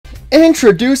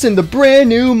Introducing the brand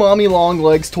new Mommy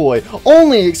Longlegs toy,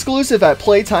 only exclusive at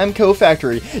Playtime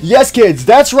Co-Factory. Yes kids,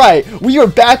 that's right, we are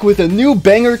back with a new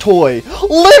banger toy.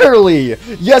 Literally!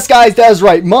 Yes guys, that is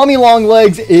right, Mommy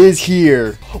Longlegs is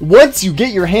here. Once you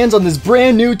get your hands on this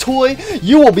brand new toy,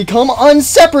 you will become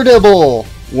inseparable.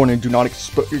 Warning, do not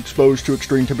expose to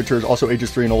extreme temperatures, also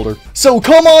ages 3 and older. So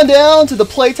come on down to the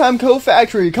Playtime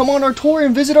Co-Factory, come on our tour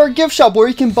and visit our gift shop where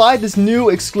you can buy this new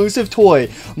exclusive toy.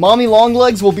 Mommy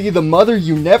Longlegs will be the mother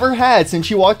you never had since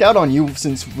she walked out on you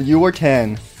since you were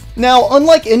 10. Now,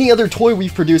 unlike any other toy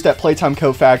we've produced at Playtime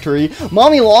Co-Factory,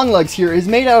 Mommy Longlegs here is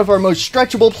made out of our most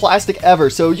stretchable plastic ever,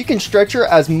 so you can stretch her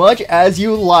as much as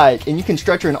you like, and you can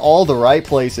stretch her in all the right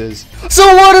places. So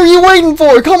what are you waiting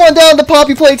for? Come on down to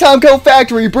Poppy Playtime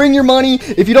Co-Factory, bring your money.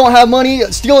 If you don't have money,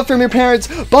 steal it from your parents,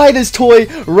 buy this toy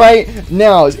right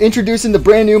now. Introducing the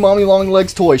brand new Mommy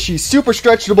Longlegs toy. She's super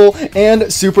stretchable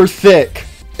and super thick.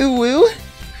 Ooh woo.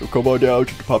 So come on down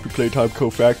to the Poppy Playtime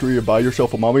Co-Factory and buy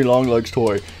yourself a Mommy Longlegs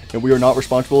toy. And we are not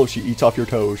responsible if she eats off your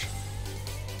toes.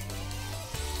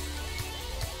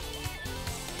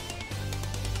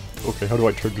 Okay, how do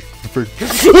I turn this?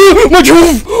 My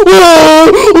drone!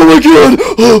 Oh my god!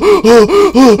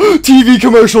 TV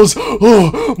commercials!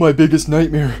 Oh, my biggest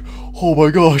nightmare. Oh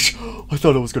my gosh. I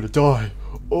thought I was gonna die.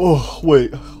 Oh,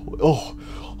 wait.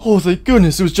 Oh, thank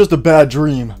goodness. It was just a bad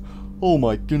dream. Oh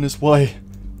my goodness. Why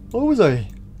was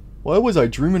I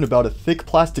dreaming about a thick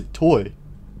plastic toy?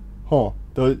 Huh.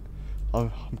 I'm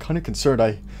kind of concerned.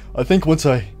 I think once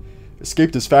I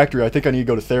escape this factory, I think I need to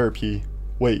go to therapy.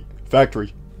 Wait,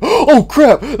 factory. Oh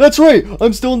crap! That's right!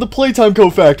 I'm still in the Playtime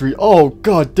Co-Factory. Oh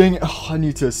god dang it. Oh, I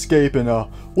need to escape and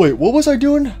wait, what was I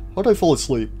doing? How did I fall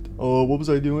asleep? What was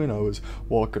I doing? I was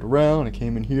walking around. I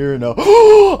came in here and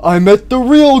I met the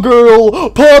real girl!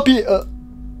 Poppy!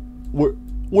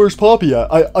 Where's Poppy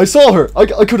at? I saw her! I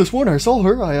could have sworn I saw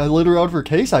her. I let her out of her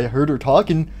case. I heard her talk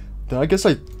and then I guess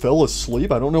I fell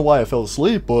asleep. I don't know why I fell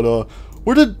asleep, but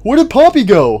where did Poppy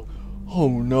go? Oh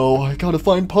no, I gotta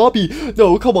find Poppy.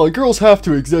 No, come on, girls have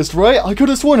to exist, right? I could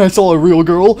have sworn I saw a real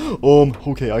girl.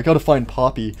 Okay, I gotta find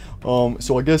Poppy.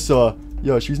 So I guess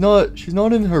yeah, she's not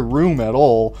in her room at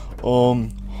all.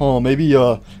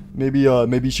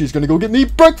 Maybe she's gonna go get me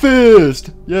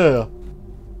breakfast. Yeah.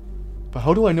 But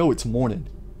how do I know it's morning?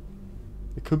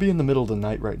 It could be in the middle of the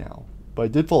night right now. But I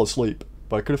did fall asleep.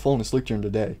 But I could have fallen asleep during the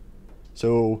day.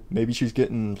 So maybe she's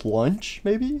getting lunch,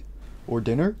 maybe? Or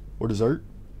dinner? Or dessert?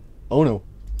 Oh no.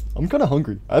 I'm kind of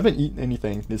hungry. I haven't eaten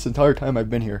anything this entire time I've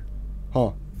been here.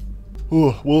 Huh.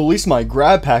 Well, at least my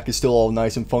grab pack is still all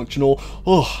nice and functional.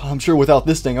 Oh, I'm sure without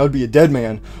this thing I would be a dead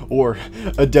man. Or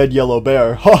a dead yellow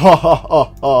bear. Ha ha ha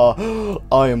ha ha.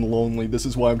 I am lonely. This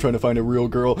is why I'm trying to find a real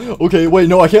girl. Okay, wait,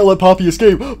 no, I can't let Poppy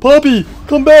escape. Poppy,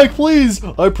 come back, please.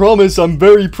 I promise I'm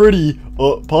very pretty.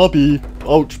 Poppy.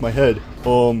 Ouch, my head.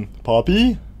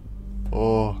 Poppy?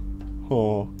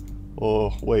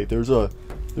 Wait,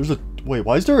 wait,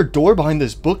 why is there a door behind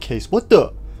this bookcase? What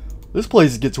the? This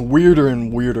place gets weirder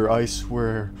and weirder, I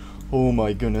swear. Oh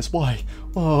my goodness, why?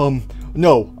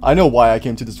 No, I know why I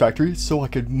came to this factory, so I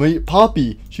could meet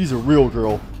Poppy. She's a real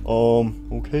girl.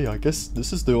 Okay, I guess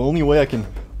this is the only way I can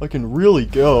really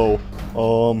go.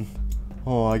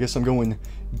 I guess I'm going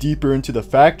deeper into the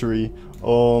factory.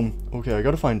 Okay, I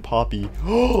gotta find Poppy.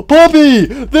 Oh, Poppy!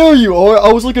 There you are!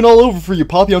 I was looking all over for you,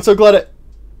 Poppy. I'm so glad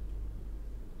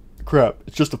Crap,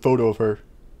 it's just a photo of her.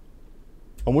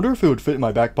 I wonder if it would fit in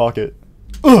my back pocket.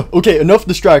 Ugh, okay, enough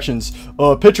distractions.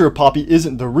 Picture of Poppy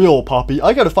isn't the real Poppy.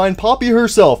 I gotta find Poppy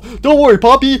herself. Don't worry,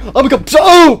 Poppy.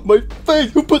 Oh, my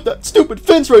face! Who put that stupid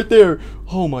fence right there?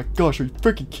 Oh my gosh, are you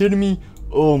freaking kidding me?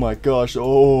 Oh my gosh.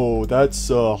 Oh, that's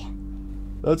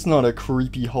not a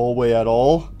creepy hallway at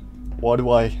all.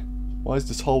 Why is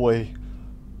this hallway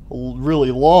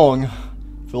really long?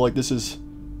 I feel like this is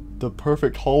the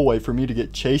perfect hallway for me to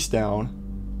get chased down.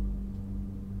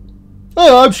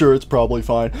 I'm sure it's probably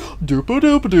fine.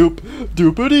 Doop-a-doop-a-doop,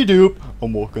 doop-a-dee-doop.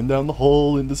 I'm walking down the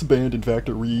hall in this abandoned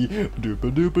factory.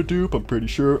 Doop-a-doop-a-doop, I'm pretty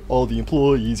sure all the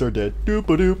employees are dead.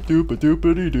 Doop-a-doop,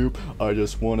 doop-a-doop-a-dee-doop. I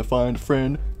just want to find a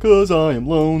friend, cause I am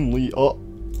lonely. Oh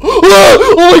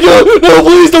my god! No,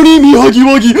 please don't eat me, Huggy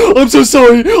Wuggy! I'm so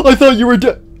sorry! I thought you were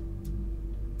dead!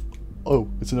 Oh,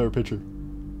 it's another picture.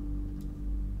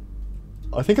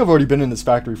 I think I've already been in this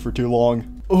factory for too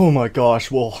long. Oh my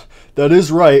gosh, well, that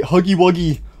is right. Huggy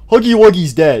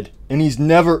Wuggy's dead. And he's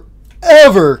never,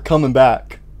 ever coming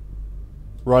back.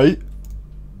 Right?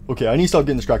 Okay, I need to stop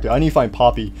getting distracted. I need to find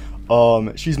Poppy.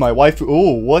 She's my wife.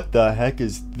 Oh, what the heck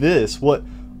is this? What?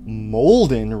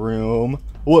 Molding room?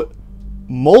 What?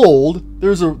 Mold?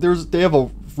 They have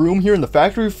a room here in the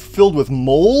factory filled with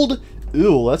mold?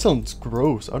 Ew, that sounds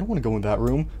gross. I don't want to go in that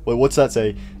room. Wait, what's that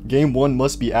say? Game 1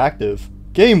 must be active.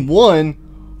 Game 1?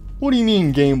 What do you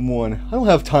mean, game 1? I don't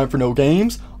have time for no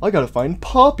games. I gotta find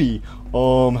Poppy.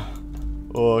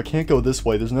 I can't go this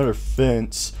way. There's another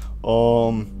fence.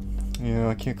 Yeah,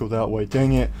 I can't go that way.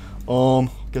 Dang it.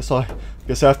 Guess I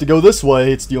have to go this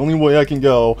way. It's the only way I can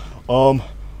go. Oh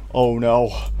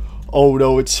no. Oh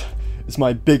no, it's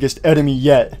my biggest enemy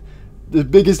yet. The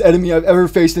biggest enemy I've ever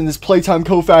faced in this Playtime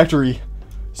co-factory.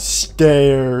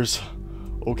 Stairs.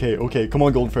 Okay, come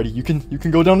on, Golden Freddy. You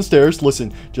can go down the stairs.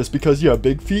 Listen, just because you have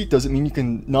big feet doesn't mean you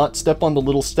can not step on the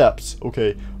little steps.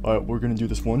 Okay, alright, we're gonna do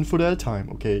this 1 foot at a time.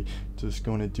 Okay, just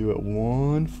gonna do it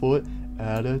 1 foot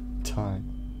at a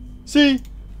time. See?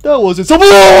 That wasn't so.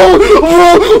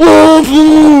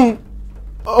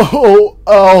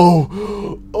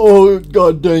 Oh,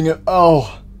 god dang it.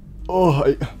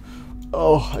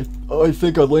 I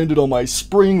think I landed on my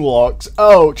spring locks.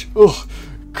 Ouch. Ugh.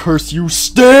 Curse you,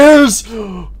 stairs!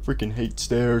 Freaking hate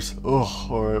stairs. Ugh,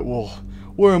 alright, well,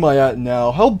 where am I at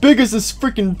now? How big is this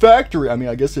freaking factory? I mean,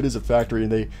 I guess it is a factory,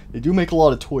 and they do make a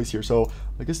lot of toys here, so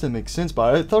I guess that makes sense,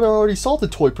 but I thought I already saw the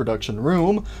toy production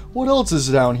room. What else is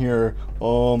down here?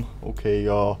 Okay,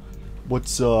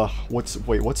 what's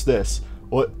this?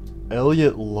 What,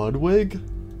 Elliot Ludwig?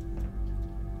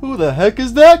 Who the heck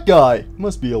is that guy?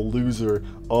 Must be a loser.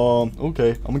 Okay,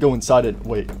 I'm gonna go inside it.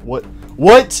 Wait,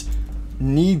 what?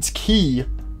 Needs key.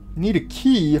 Need a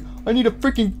key? I need a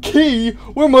freaking key?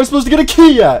 Where am I supposed to get a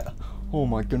key at? Oh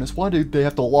my goodness, why do they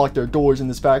have to lock their doors in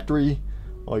this factory?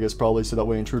 Well, I guess probably so that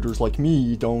way intruders like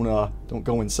me don't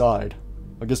go inside.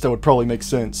 I guess that would probably make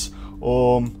sense.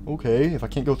 Okay, if I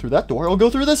can't go through that door, I'll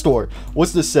go through this door.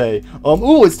 What's this say?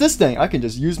 Ooh, it's this thing. I can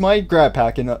just use my grab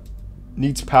pack and,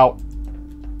 needs power.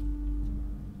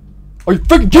 Are you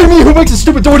freaking kidding me? Who makes a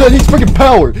stupid door that needs freaking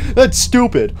power? That's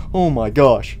stupid. Oh my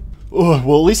gosh. Ugh,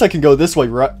 well, at least I can go this way,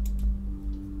 right?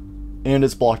 And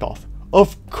it's blocked off.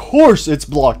 Of course it's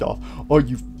blocked off. Are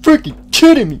you freaking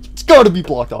kidding me? It's gotta be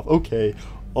blocked off. Okay.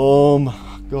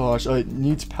 Gosh, it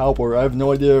needs power. I have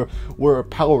no idea where a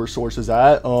power source is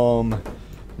at.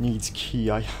 Needs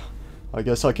key. I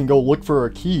guess I can go look for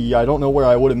a key. I don't know where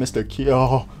I would have missed a key.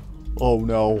 Oh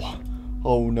no.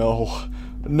 Oh no.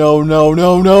 No.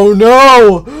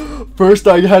 First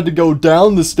I had to go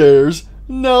down the stairs.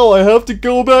 Now I have to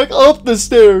go back up the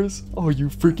stairs. Oh, are you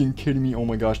freaking kidding me? Oh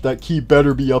my gosh, that key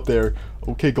better be up there.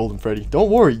 Okay, Golden Freddy, don't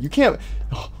worry. You can't...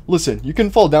 Listen, you can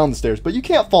fall down the stairs, but you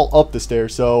can't fall up the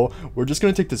stairs. So we're just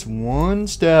going to take this 1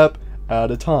 step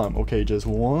at a time. Okay, just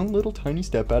 1 little tiny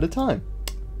step at a time.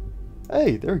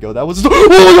 Hey, there we go. That was...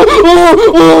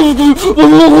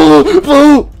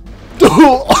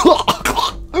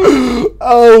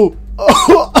 Oh!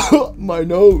 My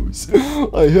nose.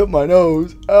 I hit my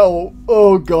nose. Ow.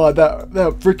 Oh god, that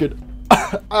freaking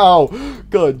ow.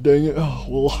 God dang it. Oh,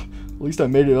 well, at least I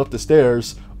made it up the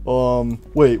stairs.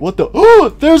 Wait, what the?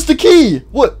 Oh, there's the key.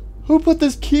 What? Who put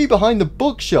this key behind the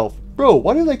bookshelf? Bro,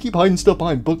 why do they keep hiding stuff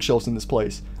behind bookshelves in this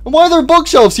place? And why are there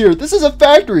bookshelves here? This is a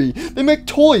factory. They make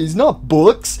toys, not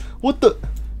books. What the?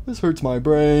 This hurts my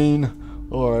brain.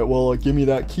 Alright, well, give me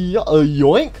that key.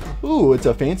 Yoink! Ooh, it's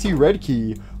a fancy red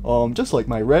key. Just like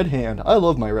my red hand. I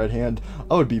love my red hand.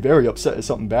 I would be very upset if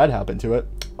something bad happened to it.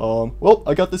 Well,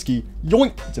 I got this key.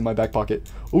 Yoink! It's in my back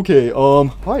pocket. Okay,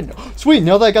 alright. Sweet,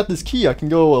 now that I got this key, I can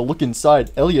go look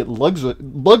inside Elliot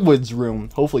Ludwig's room.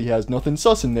 Hopefully he has nothing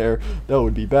sus in there. That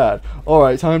would be bad.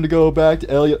 Alright, time to go back to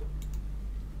Elliot.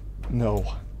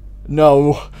 No.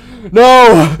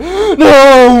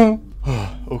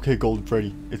 Okay, Golden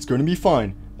Freddy, it's gonna be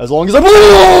fine. As long as I'm...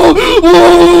 Oh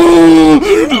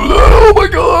my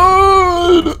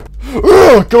god!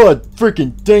 Oh god,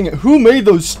 freaking dang it. Who made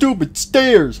those stupid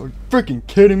stairs? Are you freaking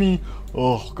kidding me?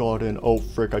 Oh god, and oh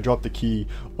frick, I dropped the key.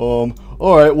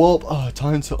 Alright, well,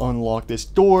 time to unlock this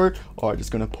door. Alright,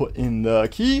 just gonna put in the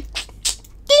key.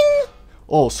 Ding!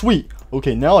 Oh, sweet.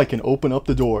 Okay, now I can open up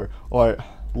the door. Alright,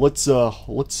 let's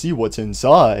see what's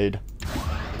inside.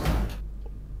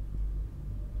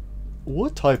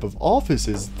 What type of office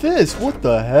is this? What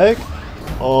the heck?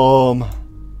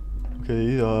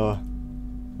 Okay,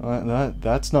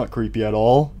 that's not creepy at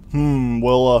all.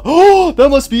 Well, oh, that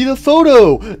must be the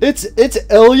photo! It's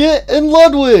Elliot and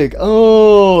Ludwig!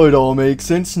 Oh, it all makes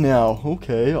sense now.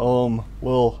 Okay,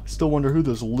 well, I still wonder who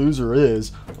this loser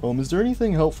is. Is there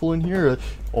anything helpful in here?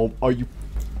 Are you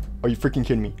freaking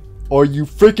kidding me? Are you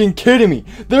freaking kidding me?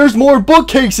 There's more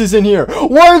bookcases in here!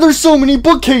 Why are there so many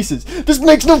bookcases? This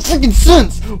makes no freaking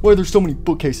sense! Why are there so many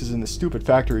bookcases in this stupid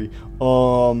factory?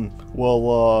 Well,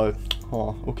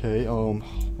 Huh, okay,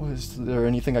 is there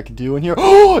anything I can do in here?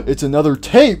 Oh, it's another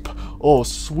tape! Oh,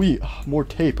 sweet, more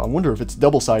tape. I wonder if it's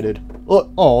double-sided.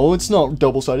 Oh, it's not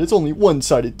double-sided, it's only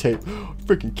one-sided tape.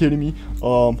 Freaking kidding me.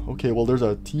 Okay, well, there's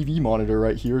a TV monitor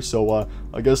right here, so,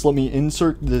 I guess let me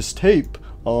insert this tape.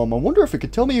 I wonder if it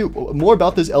could tell me more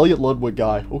about this Elliot Ludwig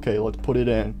guy. Okay, let's put it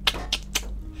in.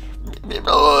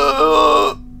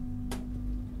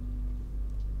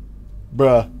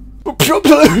 Bruh.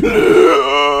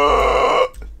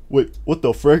 Wait, what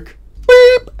the frick?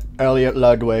 Beep! Elliot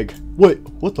Ludwig. Wait,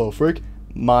 what the frick?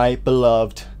 My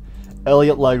beloved.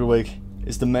 Elliot Ludwig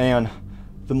is the man,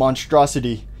 the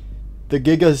monstrosity, the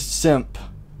Giga Simp.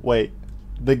 Wait,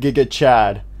 the Giga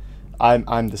Chad.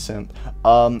 I'm the simp.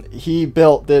 He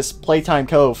built this Playtime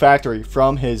Co. factory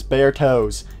from his bare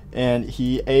toes, and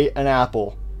he ate an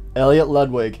apple. Elliot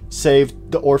Ludwig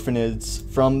saved the orphanage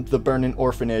from the burning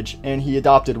orphanage, and he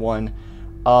adopted one.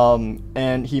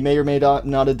 And he may or may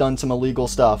not have done some illegal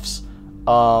stuffs.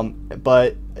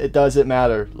 But it doesn't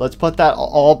matter. Let's put that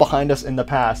all behind us in the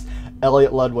past.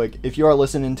 Elliot Ludwig, if you are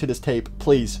listening to this tape,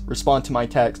 please respond to my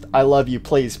text. I love you.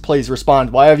 Please, please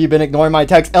respond. Why have you been ignoring my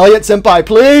text? Elliot Senpai,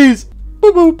 please!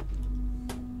 Boop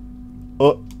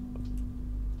boop.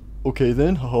 Okay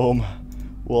then.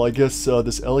 Well, I guess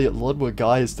this Elliot Ludwig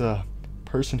guy is the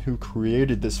person who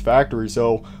created this factory,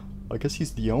 so I guess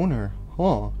he's the owner.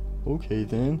 Huh. Okay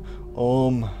then.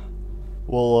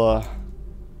 Well,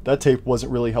 that tape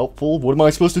wasn't really helpful. What am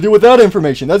I supposed to do with that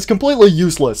information? That's completely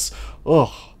useless.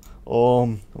 Ugh.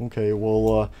 Okay,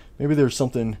 well, maybe there's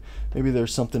something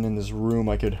in this room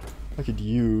I could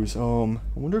use. I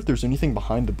wonder if there's anything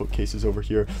behind the bookcases over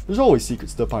here. There's always secret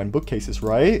stuff behind bookcases,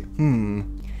 right?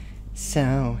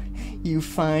 So, you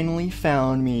finally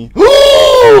found me.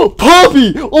 Oh,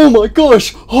 Poppy! Oh my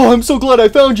gosh! Oh, I'm so glad I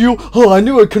found you! Oh, I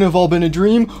knew it couldn't have all been a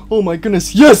dream. Oh my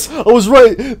goodness, yes! I was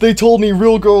right! They told me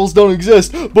real girls don't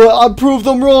exist, but I proved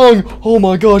them wrong! Oh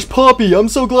my gosh, Poppy, I'm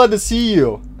so glad to see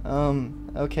you!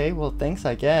 Okay, well, thanks,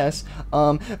 I guess.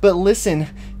 But listen,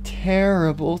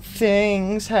 terrible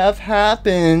things have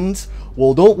happened.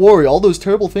 Well, don't worry, all those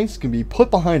terrible things can be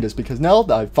put behind us, because now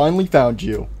I finally found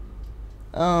you.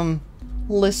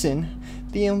 Listen,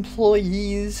 the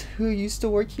employees who used to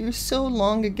work here so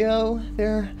long ago,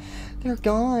 they're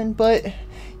gone, but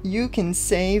you can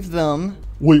save them.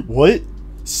 Wait, what?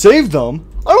 Save them?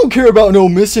 I don't care about no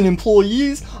missing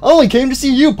employees. I only came to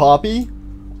see you, Poppy.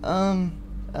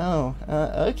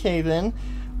 Okay then.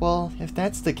 Well, if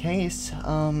that's the case,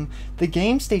 the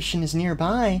game station is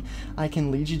nearby. I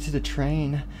can lead you to the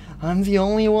train. I'm the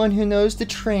only one who knows the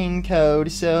train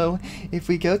code, so if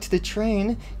we go to the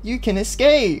train, you can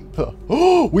escape.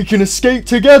 Oh, we can escape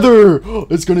together!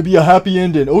 It's gonna be a happy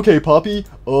ending. Okay, Poppy.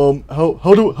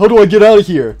 How do I get out of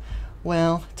here?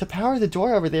 Well, to power the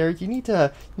door over there, you need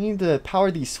to power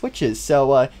these switches.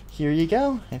 So, here you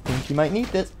go. I think you might need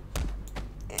this.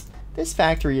 This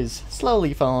factory is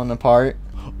slowly falling apart.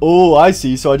 Oh, I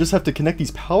see. So I just have to connect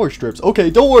these power strips. Okay,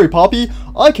 don't worry, Poppy.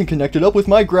 I can connect it up with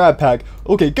my grab pack.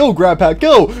 Okay, go grab pack,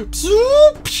 go.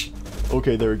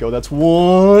 Okay, there we go. That's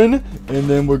one. And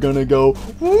then we're gonna go.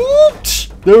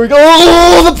 There we go.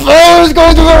 Oh, the power is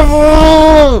going to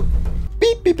the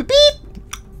beep, beep, beep, beep.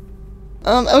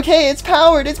 Okay, it's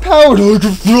powered. It's powered. I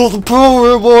can feel the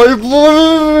power in my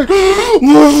blood.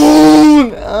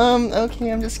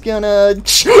 Okay, I'm just gonna.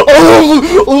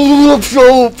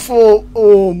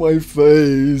 Oh, my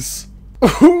face.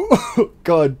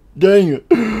 God dang it.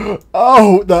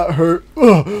 Ow, that hurt.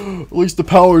 At least the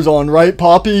power's on, right,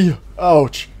 Poppy?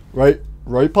 Ouch. Right,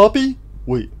 Poppy?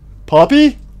 Wait,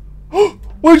 Poppy?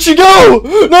 Where'd she go?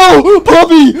 No!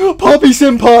 Poppy! Poppy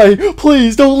senpai!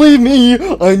 Please don't leave me!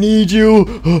 I need you!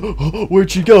 Where'd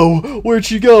she go? Where'd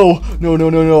she go?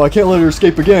 No, I can't let her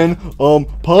escape again.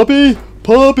 Poppy?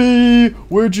 Poppy!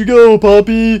 Where'd you go,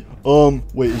 Poppy?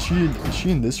 Wait, is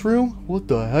she in this room? What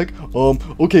the heck?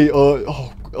 Okay,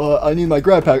 I need my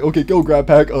grab pack. Okay, go grab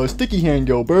pack. Sticky hand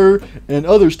go burr, and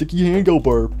other sticky hand go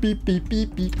burr. Beep, beep,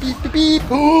 beep, beep, beep, beep, beep.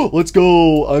 Let's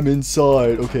go. I'm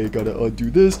inside. Okay, gotta do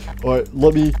this. All right,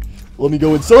 let me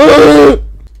go inside.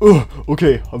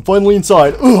 Okay, I'm finally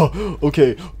inside.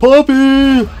 Okay,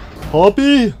 Poppy,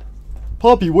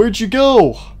 where'd you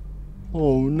go?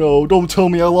 Oh no, don't tell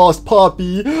me I lost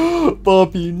Poppy.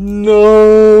 Poppy,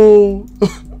 no.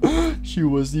 She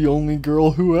was the only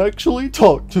girl who actually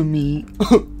talked to me.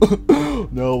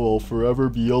 Now I'll forever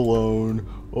be alone.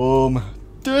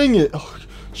 Dang it.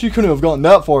 She couldn't have gotten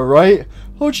that far, right?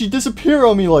 How'd she disappear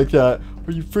on me like that?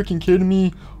 Are you freaking kidding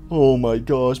me? Oh my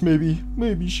gosh,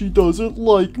 maybe she doesn't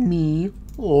like me.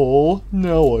 Oh,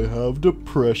 now I have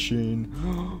depression.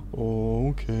 Oh,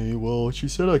 okay, well, she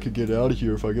said I could get out of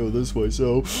here if I go this way,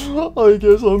 so I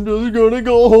guess I'm just gonna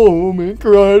go home and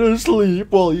cry to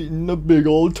sleep while eating a big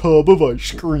old tub of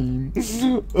ice cream.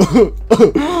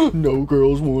 No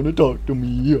girls want to talk to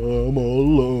me, I'm all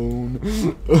alone.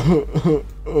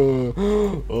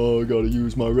 I gotta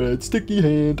use my red sticky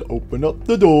hand to open up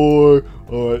the door.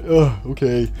 Alright,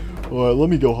 okay. Alright, let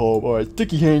me go home. Alright,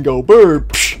 sticky hand go, bird.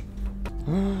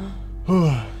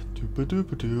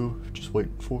 Doopa-doopa-doo. Just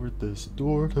waiting for this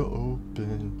door to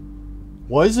open.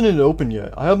 Why isn't it open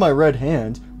yet? I have my red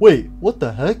hand. Wait, what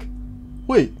the heck?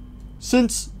 Wait,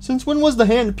 since when was the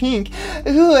hand pink?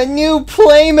 Ooh, a new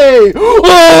playmate!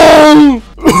 Oh!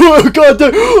 God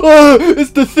damn!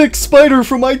 It's the thick spider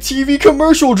from my TV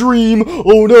commercial dream!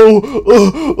 Oh no!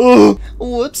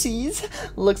 Whoopsies.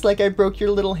 Looks like I broke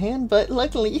your little hand, but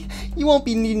luckily, you won't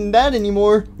be needing that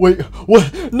anymore. Wait,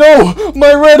 what? No!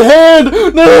 My red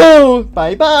hand! No!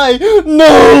 Bye-bye!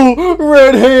 No!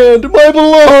 Red hand, my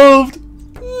beloved!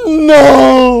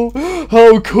 No!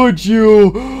 How could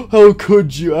you? How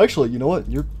could you? Actually, you know what?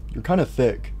 You're kind of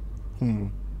thick.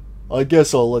 I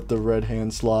guess I'll let the red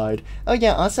hand slide. Oh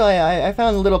yeah, also I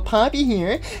found a little Poppy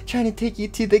here, trying to take you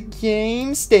to the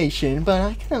game station, but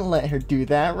I couldn't let her do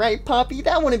that, right Poppy?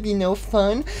 That wouldn't be no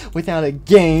fun without a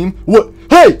game. What?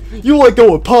 Hey! You let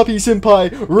go of Poppy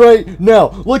Senpai right now!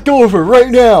 Let go of her right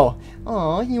now!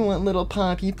 Aw, you want little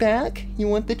Poppy back? You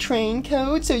want the train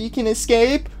code so you can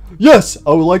escape? Yes!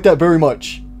 I would like that very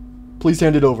much. Please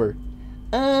hand it over.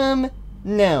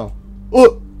 No.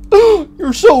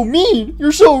 You're so mean!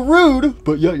 You're so rude!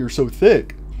 But yet you're so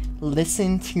thick.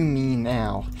 Listen to me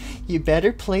now. You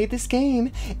better play this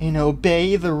game and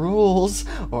obey the rules,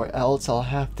 or else I'll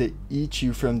have to eat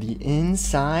you from the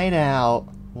inside out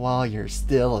while you're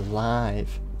still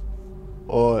alive.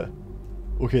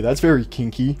 Okay, that's very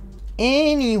kinky.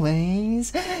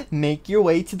 Anyways, make your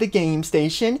way to the game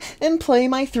station and play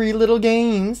my 3 little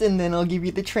games, and then I'll give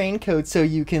you the train code so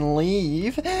you can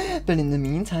leave. But in the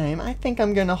meantime, I think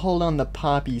I'm gonna hold on to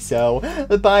Poppy, so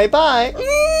bye-bye.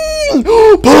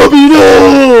 Poppy,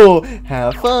 no!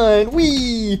 Have fun.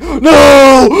 Wee!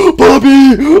 No!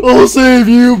 Poppy! I'll save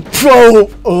you!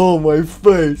 Oh, my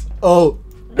face.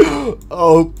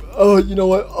 You know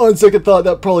what? On second thought,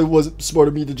 that probably wasn't smart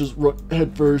of me to just run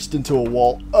headfirst into a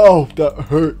wall. Oh, that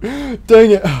hurt.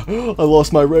 Dang it. I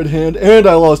lost my red hand and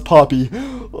I lost Poppy.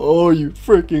 Oh, you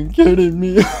freaking kidding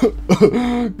me?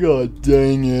 God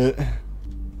dang it.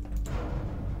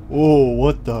 Whoa,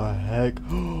 what the heck?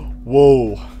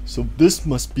 Whoa. So this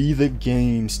must be the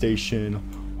game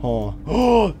station. Huh.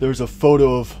 Oh, there's a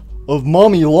photo of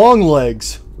Mommy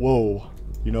Longlegs. Whoa.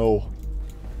 You know,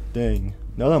 dang.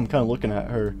 Now that I'm kind of looking at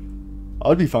her,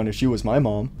 I'd be fine if she was my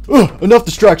mom. Ugh, enough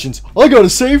distractions. I gotta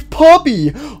save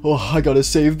Poppy. Oh, I gotta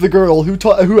save the girl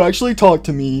who actually talked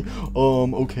to me.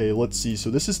 Okay, let's see. So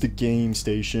this is the game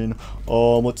station.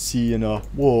 Let's see.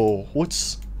 Whoa,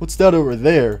 what's that over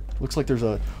there? Looks like there's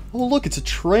a. Oh, look, it's a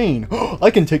train.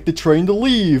 I can take the train to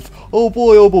leave. Oh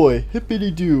boy,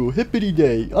 hippity doo, hippity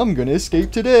day. I'm gonna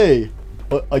escape today.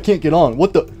 But I can't get on.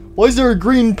 What the? Why is there a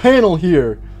green panel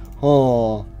here?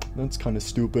 Oh. That's kind of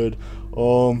stupid.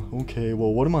 Okay,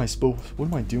 well, what am I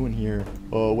doing here?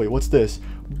 Wait, what's this?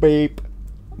 Beep,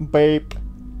 beep,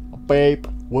 beep.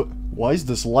 What? Why is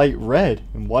this light red?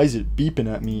 And why is it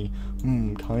beeping at me?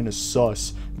 Kind of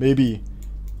sus. Maybe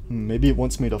it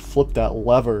wants me to flip that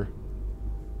lever.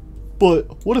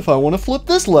 But what if I want to flip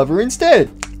this lever instead?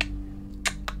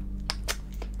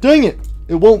 Dang it!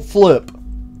 It won't flip.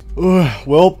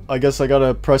 Well, I guess I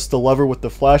gotta press the lever with the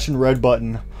flashing red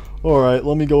button. Alright,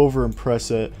 let me go over and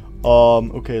press it.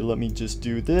 Okay, let me just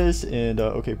do this, and,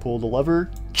 okay, pull the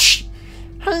lever.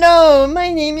 Hello,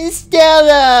 my name is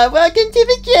Stella. Welcome to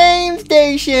the game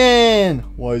station.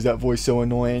 Why is that voice so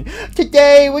annoying?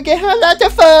 Today, we're gonna have lots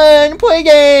of fun. Play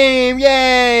game,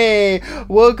 yay.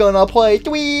 We're gonna play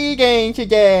 3 games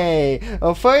today.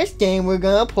 Our first game we're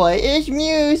gonna play is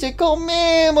Musical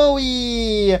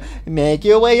Memory. Make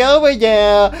your way over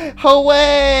there.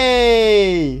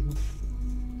 Hooray!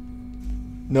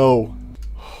 No.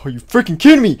 Are you freaking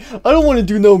kidding me? I don't want to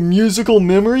do no musical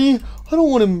memory. I don't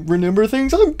want to remember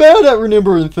things. I'm bad at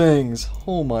remembering things.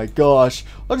 Oh my gosh.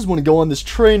 I just want to go on this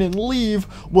train and leave.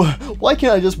 Why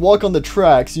can't I just walk on the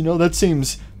tracks? You know, that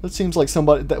seems like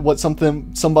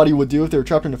somebody would do if they were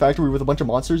trapped in a factory with a bunch of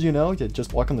monsters, you know? You'd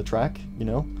just walk on the track, you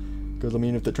know? Because I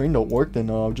mean, if the train don't work, then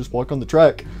I'll just walk on the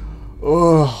track.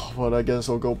 Ugh, but I guess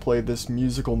I'll go play this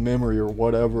musical memory or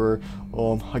whatever.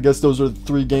 I guess those are the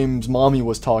 3 games Mommy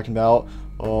was talking about.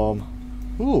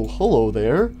 Ooh, hello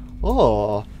there.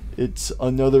 Oh, it's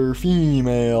another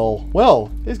female.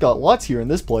 Well, it's got lots here in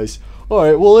this place.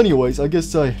 Alright, well anyways, I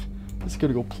guess I just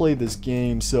gotta go play this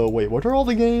game. So wait, what are all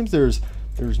the games? There's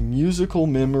musical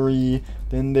memory,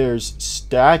 then there's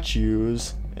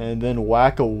statues, and then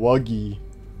Whack-a-Wuggy.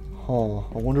 Huh,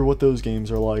 I wonder what those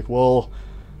games are like. Well,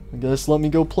 I guess let me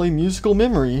go play musical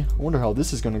memory. I wonder how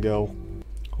this is gonna go.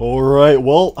 Alright,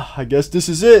 well, I guess this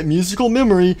is it. Musical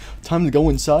memory. Time to go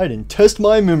inside and test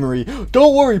my memory.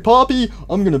 Don't worry, Poppy.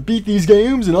 I'm gonna beat these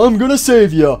games and I'm gonna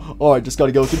save ya. Alright, just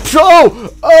gotta go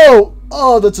through.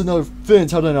 Oh, that's another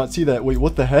fence. How did I not see that? Wait,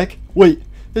 what the heck? Wait,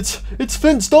 it's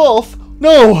fenced off.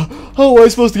 No! How am I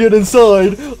supposed to get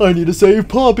inside? I need to save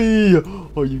Poppy!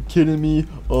 Are you kidding me?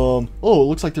 Oh, it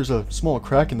looks like there's a small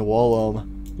crack in the wall.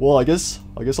 Well, I guess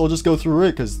I'll just go through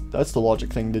it, because that's the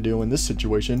logic thing to do in this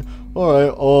situation.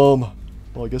 Alright, well,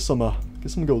 I guess I'm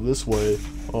gonna go this way.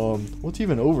 What's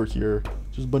even over here?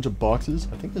 Just a bunch of boxes?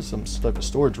 I think there's some type of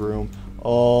storage room.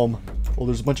 Well,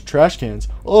 there's a bunch of trash cans.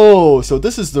 Oh, so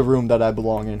this is the room that I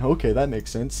belong in. Okay, that makes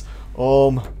sense.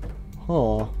 Okay,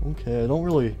 I don't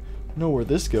really know where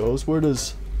this goes. Where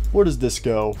does this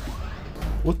go?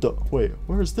 What the? Wait,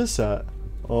 where is this at?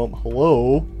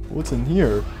 Hello? What's in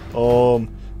here?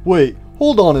 Wait,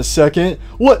 hold on a second.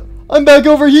 What? I'm back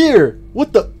over here!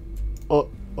 What the?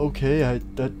 Okay,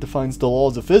 that defines the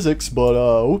laws of physics, but,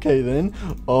 okay then.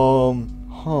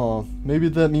 Maybe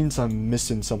that means I'm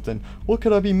missing something. What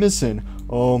could I be missing?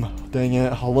 Dang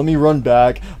it. Let me run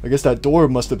back. I guess that door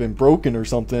must have been broken or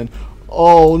something.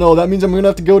 Oh no, that means I'm gonna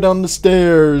have to go down the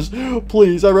stairs.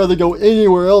 Please, I'd rather go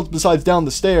anywhere else besides down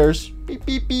the stairs. Beep,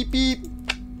 beep, beep, beep.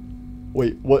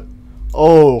 Wait, what?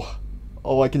 Oh,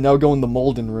 I can now go in the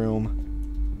molden room.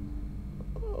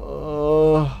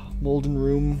 Molden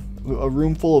room. A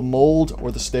room full of mold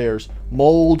or the stairs?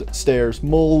 Mold, stairs,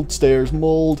 mold, stairs,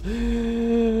 mold.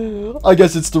 I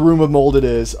guess it's the room of mold it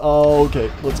is. Okay,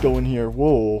 let's go in here.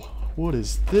 Whoa, what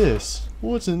is this?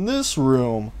 What's in this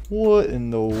room? What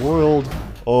in the world?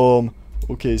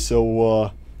 Okay,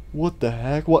 so, what the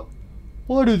heck?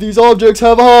 Why do these objects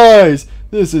have eyes?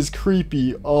 This is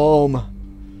creepy.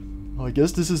 I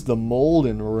guess this is the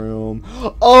molden room.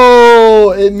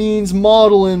 Oh, it means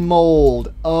modeling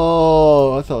mold.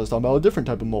 Oh, I thought I was talking about a different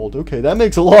type of mold. Okay, that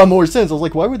makes a lot more sense. I was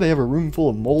like, why would they have a room full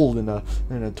of mold in a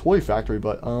toy factory?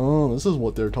 But, oh, this is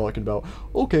what they're talking about.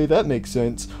 Okay, that makes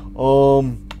sense.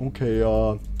 Okay,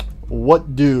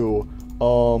 what do?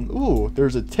 Ooh,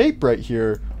 there's a tape right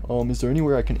here. Is there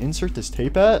anywhere I can insert this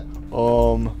tape at?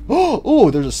 Oh,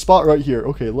 there's a spot right here.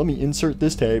 Okay, let me insert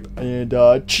this tape and,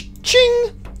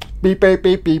 ching! Beep, beep,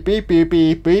 beep, beep, beep, beep,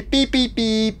 beep, beep, beep, beep,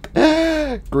 beep.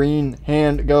 Green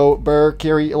hand, go, burr,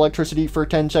 carry electricity for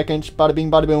 10 seconds. Bada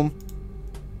bing, bada boom.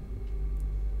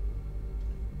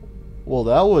 Well,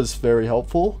 that was very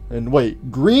helpful. And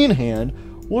wait, green hand?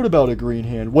 What about a green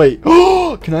hand? Wait,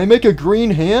 can I make a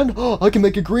green hand? I can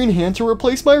make a green hand to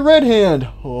replace my red hand.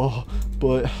 Oh,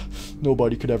 but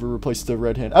nobody could ever replace the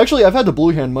red hand. Actually, I've had the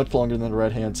blue hand much longer than the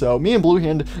red hand, so me and blue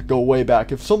hand go way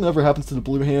back. If something ever happens to the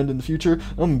blue hand in the future,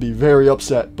 I'm gonna be very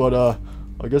upset. But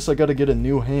I guess I gotta get a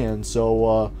new hand.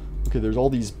 So okay, there's all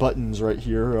these buttons right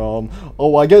here. I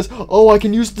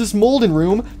can use this molden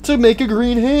room to make a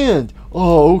green hand.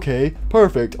 Oh, okay,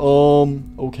 perfect.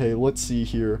 Okay, let's see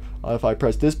here. If I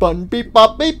press this button, beep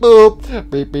bop beep boop,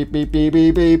 beep beep beep beep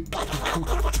beep beep.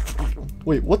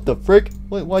 Wait, what the frick?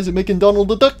 Why is it making Donald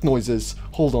the Duck noises?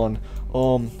 Hold on.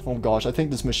 Oh gosh, I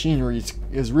think this machinery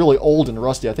is really old and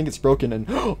rusty. I think it's broken and...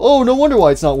 Oh, no wonder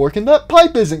why it's not working. That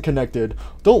pipe isn't connected.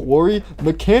 Don't worry,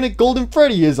 Mechanic Golden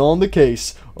Freddy is on the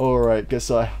case. Alright,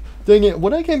 guess dang it,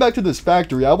 when I came back to this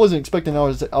factory, I wasn't expecting I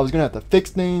was gonna have to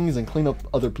fix things and clean up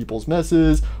other people's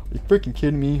messes. Are you freaking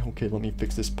kidding me? Okay, let me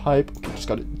fix this pipe. Okay, just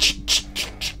gotta...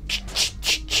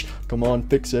 Come on,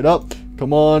 fix it up.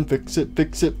 Come on, fix it,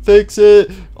 fix it, fix it.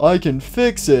 I can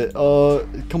fix it.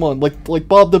 Come on, like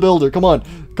Bob the Builder. Come on,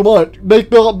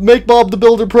 make Bob the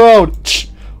Builder proud.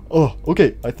 Oh,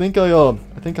 okay. I think I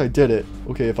did it.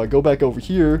 Okay, if I go back over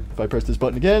here, if I press this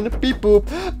button again, beep boop,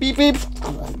 beep beep.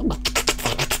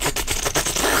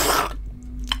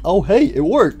 Oh, hey, it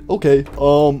worked. Okay.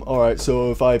 Alright,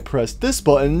 so if I press this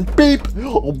button, beep. Beep. Beep.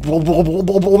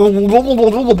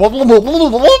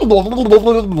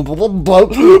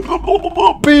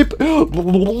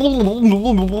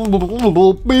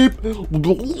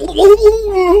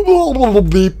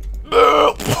 Beep.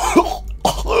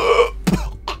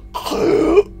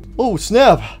 Oh,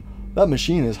 snap. That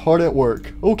machine is hard at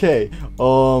work. Okay.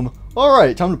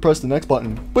 Alright, time to press the next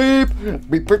button. Beep.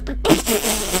 Beep. Beep. Beep.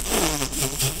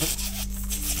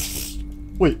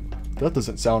 Wait, that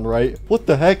doesn't sound right. What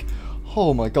the heck?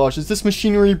 Oh my gosh, is this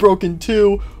machinery broken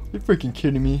too? You're freaking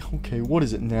kidding me. Okay, what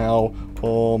is it now?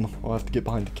 I'll have to get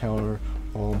behind the counter.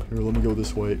 Here, let me go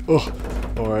this way. Ugh.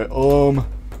 Alright,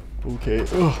 okay,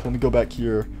 let me go back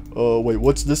here. Wait,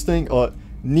 what's this thing?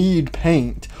 Need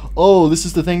paint. Oh, this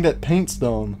is the thing that paints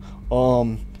them.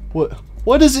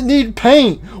 Why does it need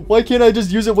paint? Why can't I just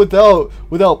use it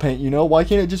without paint, you know? Why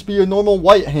can't it just be a normal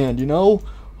white hand, you know?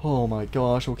 Oh my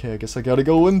gosh, okay, I guess I gotta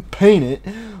go and paint it.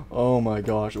 Oh my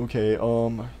gosh, okay,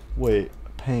 wait,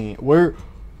 paint. Where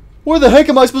the heck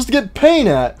am I supposed to get paint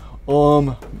at?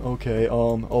 Okay,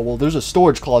 oh, well, there's a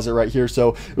storage closet right here,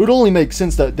 so it would only make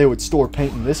sense that they would store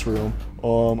paint in this room.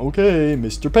 Okay,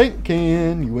 Mr. Paint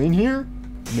Can, you in here?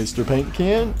 Mr. Paint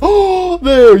Can? Oh,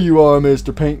 there you are,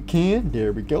 Mr. Paint Can.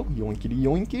 There we go. Yoinkity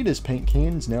yoinky. This paint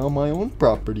can is now my own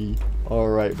property.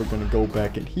 Alright, we're gonna go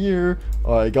back in here.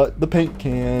 I got the paint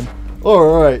can.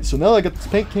 Alright, so now I got this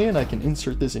paint can. I can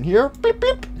insert this in here. Beep,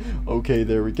 beep. Okay,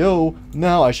 there we go.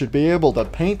 Now I should be able to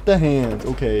paint the hands.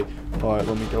 Okay, alright,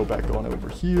 let me go back on over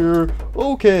here.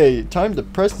 Okay, time to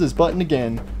press this button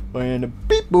again. And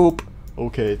beep boop.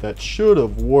 Okay, that should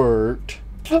have worked.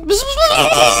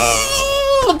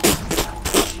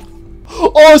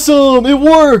 Awesome! It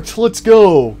worked! Let's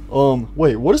go!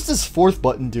 Wait, what does this fourth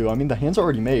button do? I mean, the hand's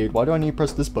already made. Why do I need to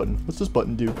press this button? What's this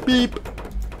button do? Beep!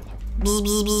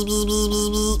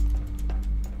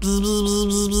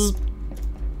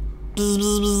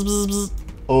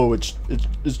 Oh, it's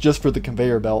just for the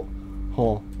conveyor belt.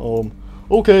 Huh.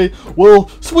 Okay, well,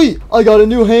 sweet! I got a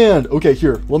new hand! Okay,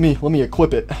 here, let me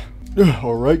equip it.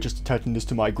 Alright, just attaching this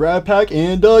to my grab pack,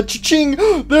 and cha-ching!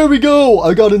 There we go!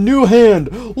 I got a new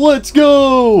hand! Let's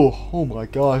go! Oh my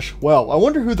gosh. Wow, I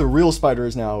wonder who the real spider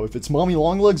is now, if it's Mommy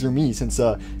Longlegs or me, since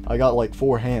I got like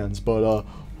 4 hands, but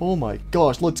oh my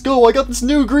gosh, let's go! I got this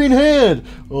new green hand!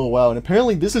 Oh wow, and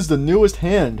apparently this is the newest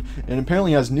hand, and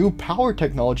apparently has new power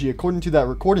technology according to that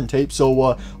recording tape,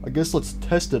 so I guess let's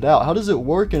test it out. How does it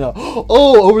work? And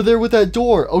oh, over there with that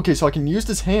door! Okay, so I can use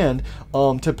this hand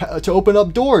to open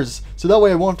up doors, so that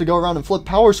way I won't have to go around and flip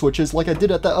power switches like I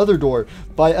did at that other door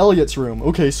by Elliot's room.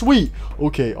 Okay, sweet!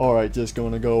 Okay, alright, just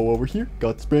gonna go over here.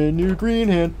 Got this brand new green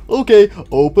hand. Okay,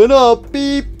 open up!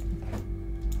 Beep!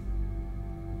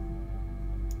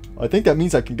 I think that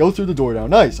means I can go through the door now.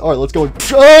 Nice. Alright, let's go.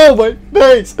 Oh, my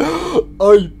face!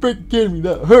 Are you freaking kidding me?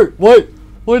 That hurt. What?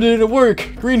 Why didn't it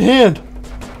work? Green hand.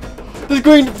 This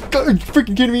green... Are you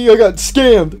freaking kidding me? I got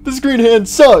scammed. This green hand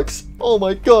sucks. Oh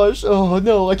my gosh. Oh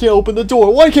no, I can't open the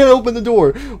door. Why can't I open the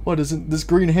door? Why doesn't this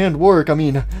green hand work? I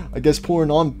mean, I guess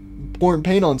pouring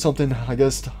paint on something. I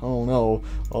guess, I don't know.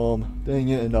 Dang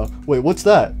it. And, wait, what's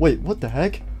that? Wait, what the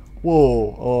heck?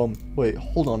 Whoa, wait,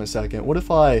 hold on a second. What if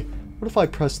I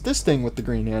press this thing with the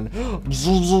green hand? Whoa,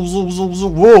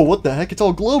 what the heck? It's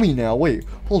all glowy now. Wait,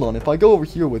 hold on. If I go over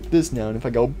here with this now, and if I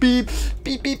go beep,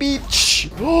 beep, beep, beep,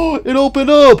 oh, it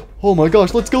opened up. Oh my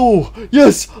gosh, let's go.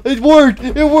 Yes, it worked.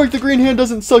 It worked. The green hand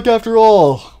doesn't suck after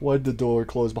all. Why did the door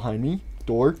close behind me?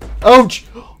 Door. Ouch.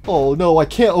 Oh no, I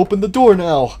can't open the door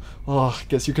now. Oh, I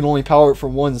guess you can only power it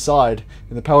from one side,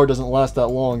 and the power doesn't last that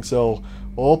long, so,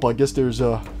 oh, I guess there's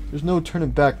no turning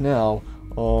back now.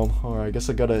 Alright, I guess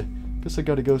I gotta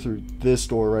go through this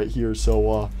door right here,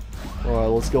 so, alright,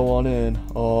 let's go on in.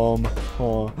 Oh,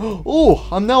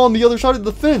 I'm now on the other side of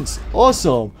the fence.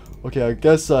 Awesome. Okay, I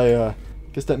guess that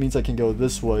means I can go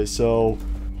this way, so,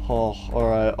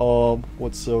 alright,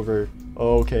 what's over?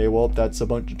 Okay, well, that's a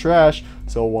bunch of trash,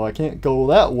 so I can't go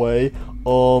that way.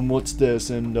 What's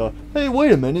this? And, hey,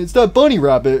 wait a minute, it's that bunny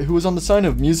rabbit who was on the sign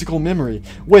of musical memory.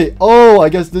 Wait, oh, I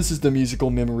guess this is the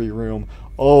musical memory room.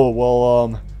 Oh,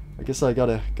 well, I guess I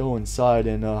gotta go inside,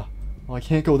 and, well, I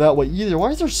can't go that way either.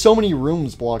 Why is there so many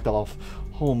rooms blocked off?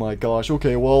 Oh my gosh.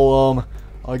 Okay, well,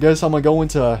 I guess I'm gonna go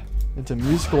into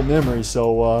musical memory,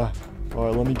 so,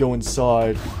 alright, let me go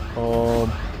inside.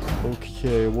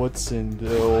 Okay, what's in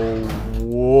there?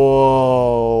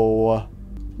 Whoa.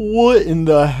 What in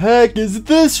the heck is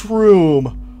this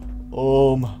room?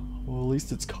 Well, at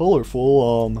least it's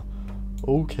colorful.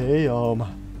 Okay,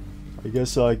 I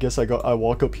guess I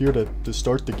walk up here to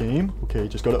start the game. Okay,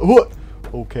 just gotta,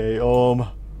 okay,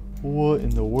 what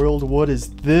in the world? What is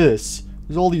this?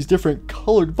 There's all these different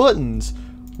colored buttons.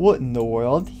 What in the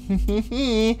world?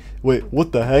 Wait,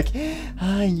 what the heck?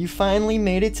 You finally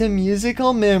made it to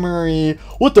musical memory.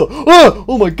 What the?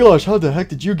 Oh my gosh, how the heck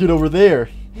did you get over there?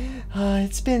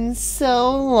 It's been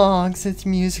so long since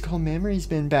musical memory's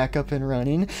been back up and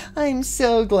running. I'm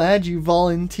so glad you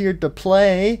volunteered to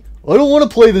play. I don't want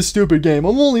to play this stupid game.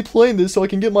 I'm only playing this so I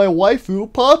can get my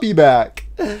waifu, Poppy, back.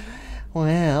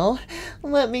 Well,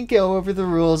 let me go over the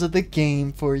rules of the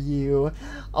game for you.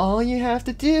 All you have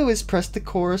to do is press the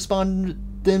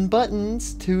corresponding than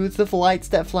buttons to the lights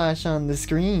that flash on the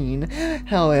screen.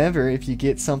 However, if you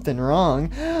get something wrong,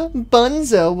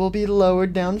 Bunzo will be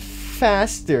lowered down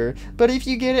faster. But if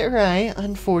you get it right,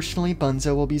 unfortunately,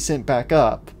 Bunzo will be sent back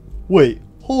up. Wait,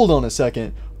 hold on a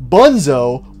second.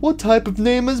 Bunzo? What type of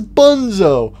name is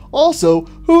Bunzo? Also,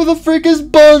 who the frick is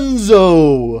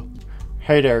Bunzo?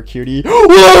 Hey there, cutie.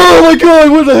 Oh my god,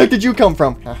 where the heck did you come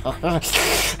from?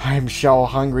 I'm so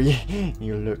hungry.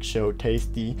 You look so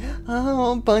tasty.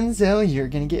 Oh, Bunzo, you're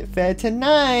gonna get fed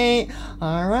tonight.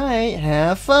 Alright,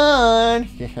 have fun.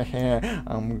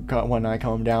 When I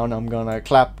come down, I'm gonna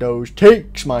clap those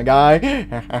cheeks, my guy.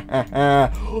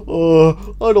 I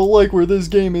don't like where this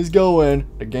game is going.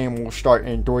 The game will start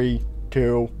in 3,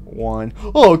 2, 1.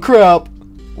 Oh, crap.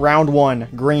 Round 1,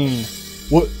 green.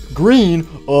 What? Green?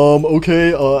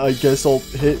 Okay, I guess I'll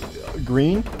hit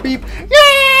green. Beep.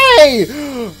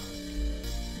 Yay!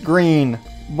 Green.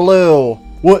 Blue.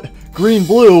 What? Green,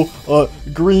 blue.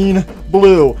 Green,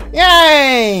 blue.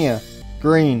 Yay!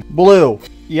 Green, blue,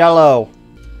 yellow.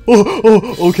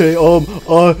 Okay,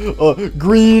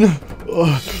 green,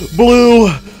 blue,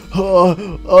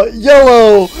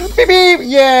 yellow. Beep, beep.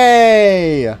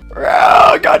 Yay!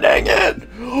 Ah, God dang it!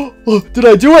 Did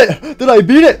I do it? Did I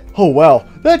beat it? Oh, wow.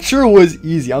 That sure was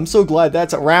easy. I'm so glad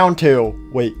that's round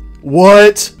 2. Wait.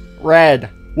 What? Red.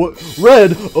 What?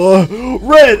 Red?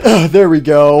 Red. There we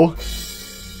go.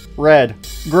 Red.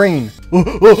 Green.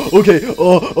 Okay.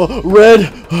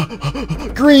 Red.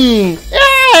 Green.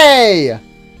 Yay!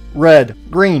 Red.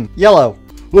 Green. Yellow.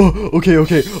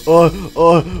 Okay.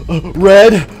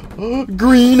 Red.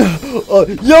 Green.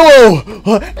 Yellow.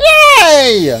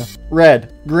 Yay!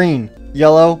 Red. Green.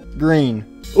 Yellow, green.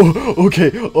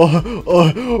 Okay.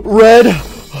 Red,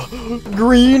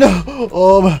 green,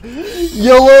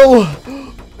 yellow,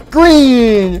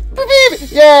 green.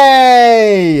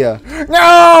 Yay!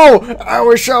 No! I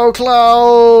was so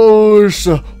close.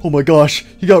 Oh my gosh,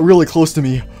 he got really close to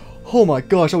me. Oh my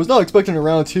gosh, I was not expecting a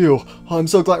round 2. Oh, I'm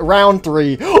so glad. Round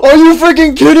 3. Are you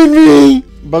freaking kidding me?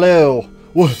 Blue.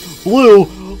 What? Blue.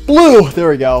 Blue.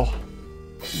 There we go.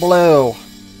 Blue.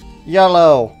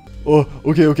 Yellow.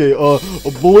 Okay.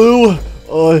 Blue,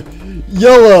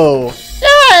 yellow.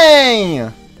 Yay!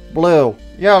 Blue,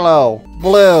 yellow,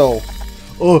 blue.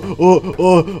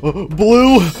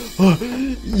 Blue,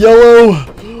 yellow,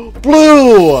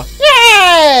 blue.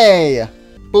 Yay!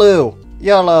 Blue,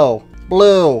 yellow,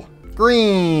 blue,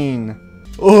 green.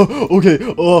 Okay.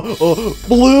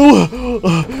 Blue,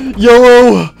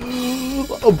 yellow,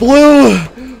 blue,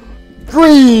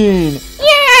 green.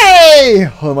 Yay!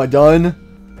 Am I done?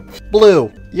 Blue,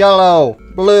 yellow,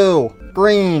 blue,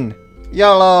 green,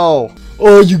 yellow.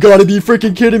 Oh, you gotta be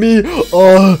freaking kidding me.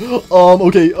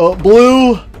 Okay,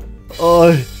 blue,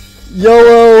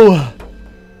 yellow.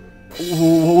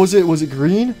 What was it? Was it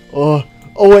green? Oh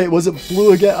wait, was it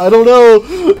blue again? I don't know.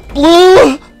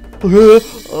 Blue,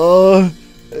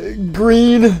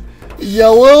 green,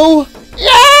 yellow.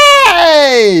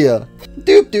 Yay!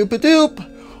 Doop.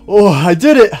 Oh, I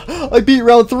did it! I beat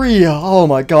round 3! Oh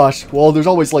my gosh. Well, there's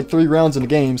always like 3 rounds in the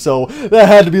game, so that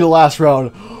had to be the last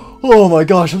round. Oh my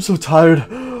gosh, I'm so tired.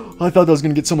 I thought that was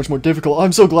gonna get so much more difficult.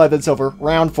 I'm so glad that's over.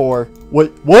 Round 4.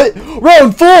 Wait, what?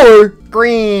 Round 4?!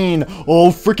 Green! Oh,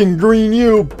 freaking green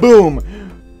you! Boom!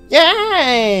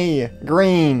 Yay!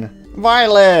 Green.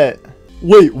 Violet.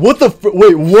 Wait, what the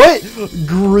wait, what?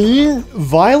 Green?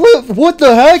 Violet? What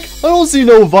the heck? I don't see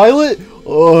no violet.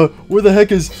 Where the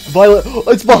heck is Violet?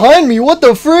 It's behind me! What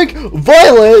the frick?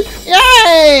 Violet!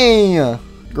 Yay!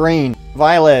 Green,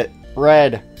 violet,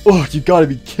 red. Oh, you gotta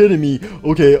be kidding me.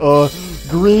 Okay,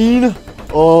 green,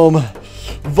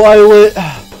 violet,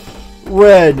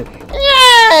 red.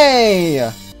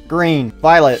 Yay! Green,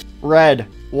 violet, red,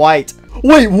 white.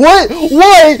 Wait, what?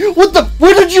 Why? What the?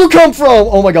 Where did you come from?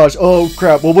 Oh my gosh. Oh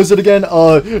crap. What was it again?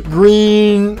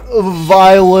 Green,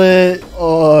 violet,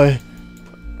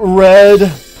 red,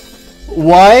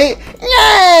 white.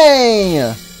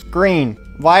 Yay! Green,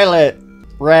 violet,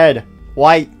 red,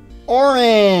 white,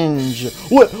 orange.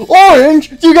 What?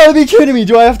 Orange? You gotta be kidding me.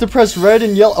 Do I have to press red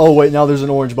and yellow? Oh wait, now there's an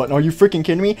orange button. Are you freaking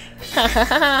kidding me?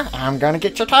 I'm gonna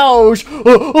get your toes.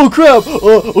 Oh crap.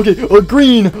 Okay,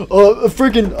 green,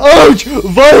 freaking, ouch,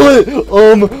 violet,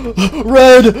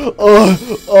 red,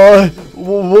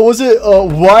 what was it?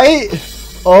 White,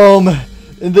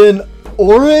 and then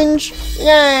orange.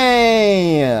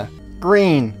 Yay!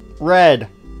 Green, red,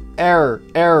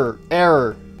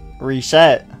 error,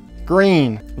 reset.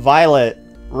 Green, violet,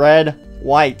 red,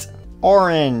 white,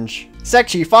 orange.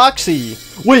 Sexy Foxy.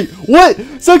 Wait, what?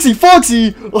 Sexy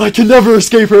Foxy? I can never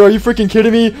escape her. Are you freaking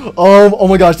kidding me? Oh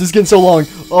my gosh, this is getting so long.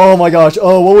 Oh my gosh.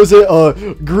 Oh, what was it?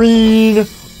 Green,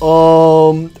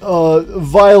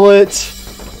 violet,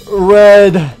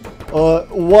 red,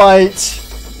 white,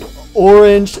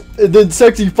 orange, and then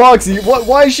Sexy Foxy. What?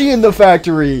 Why is she in the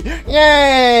factory?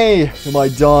 Yay! Am I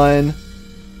done?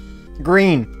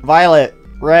 Green, violet,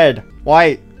 red,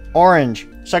 white, orange,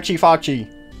 Sexy Foxy,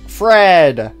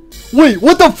 Fred. Wait,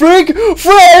 what the frick?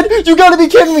 Fred, you gotta be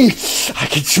kidding me. I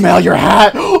can smell your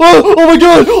hat. Oh my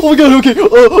god. Oh my god, okay.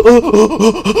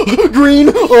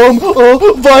 Green,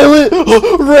 violet,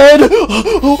 red,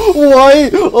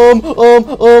 white,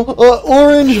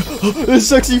 orange,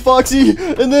 Sexy Foxy,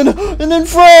 and then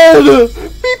Fred.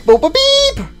 Beep, boop,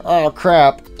 beep. Oh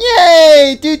crap.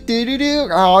 Yay!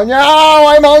 Oh no,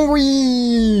 I'm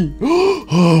hungry.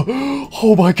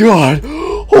 Oh my god.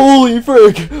 Holy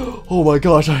frick. Oh my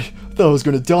gosh, I thought I was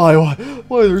gonna die.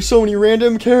 Why are there so many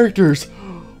random characters?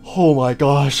 Oh my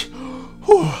gosh.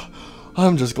 Whew.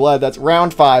 I'm just glad that's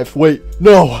round 5. Wait,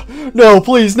 no,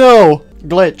 please, no.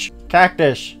 Glitch,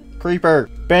 Cactus, Creeper,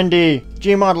 Bendy,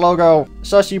 Gmod logo,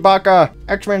 Sussy Baka,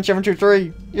 X-Men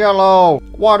 723, Yellow,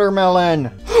 Watermelon.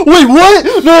 Wait, what?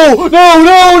 No!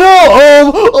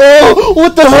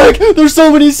 What the heck? There's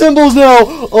so many symbols now.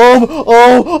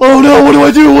 Oh no, what do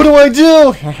I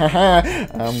do?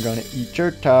 I'm gonna eat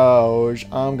your toes.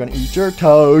 Oh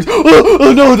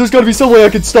no, there's gotta be some way I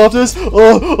can stop this.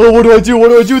 What do I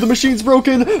do? The machine's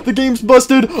broken. The game's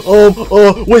busted.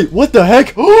 Wait, what the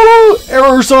heck?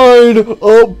 Error sign.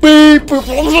 Beep.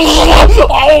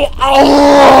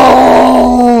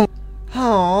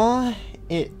 Oh,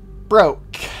 it broke.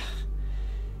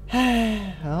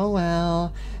 Oh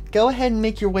well. Go ahead and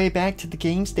make your way back to the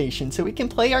game station so we can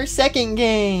play our second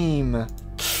game.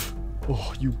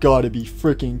 Oh, you gotta be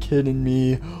freaking kidding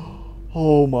me.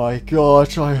 Oh my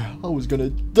gosh, I was gonna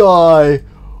die.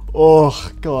 Oh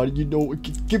god, you know,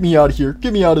 get me out of here.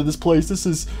 Get me out of this place. This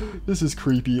is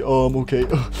creepy. Okay.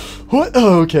 What?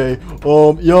 Okay.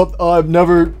 Yep, I'm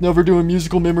never doing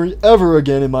musical memory ever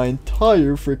again in my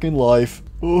entire freaking life.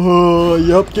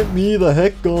 Yep, get me the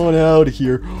heck on out of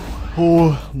here.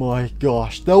 Oh my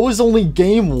gosh, that was only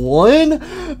game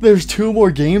 1? There's 2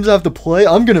 more games I have to play?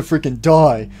 I'm gonna freaking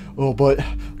die. Oh, but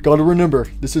gotta remember,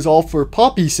 this is all for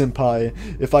Poppy Senpai.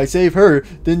 If I save her,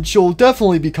 then she'll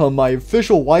definitely become my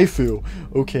official waifu.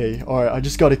 Okay, alright, I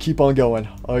just gotta keep on going.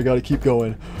 I gotta keep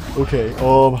going. Okay,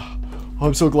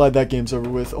 I'm so glad that game's over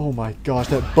with. Oh my gosh,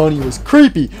 that bunny was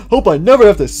creepy. Hope I never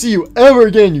have to see you ever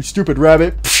again, you stupid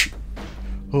rabbit. Psh.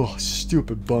 Oh,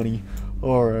 stupid bunny.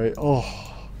 Alright,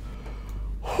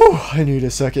 Whew, I need a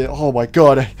second. Oh my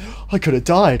god, I could have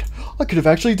died. I could have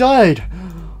actually died.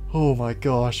 Oh my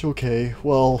gosh, okay.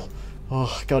 Well,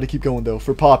 gotta keep going though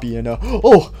for Poppy and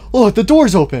the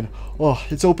door's open. Oh,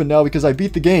 it's open now because I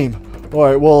beat the game.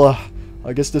 Alright, well,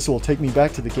 I guess this will take me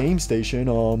back to the game station.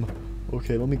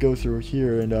 Okay, let me go through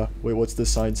here and wait, what's this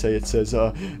sign say? It says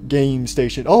game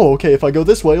station. Oh, okay, if I go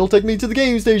this way, it'll take me to the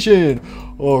game station.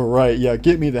 Alright, yeah,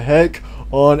 get me the heck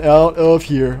on out of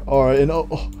here. Alright, and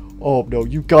oh no,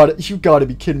 you gotta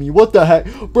be kidding me. What the heck?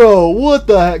 Bro, what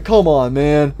the heck? Come on,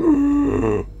 man.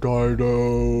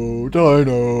 Dino,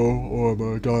 I'm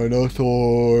a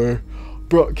dinosaur.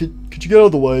 Bro, could you get out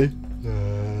of the way?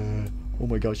 Oh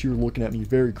my gosh, you're looking at me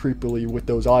very creepily with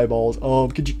those eyeballs.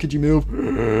 Could you move?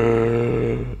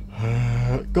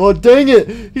 God dang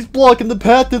it! He's blocking the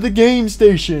path to the game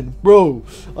station. Bro,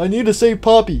 I need to save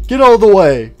Poppy. Get out of the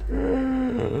way.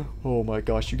 Oh my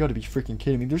gosh, you gotta be freaking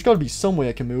kidding me. There's gotta be some way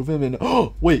I can move him and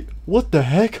wait, what the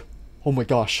heck? Oh my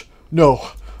gosh. No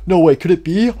way, could it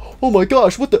be? Oh my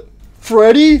gosh, what the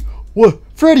Freddy? What?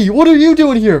 Freddy, what are you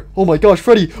doing here? Oh my gosh,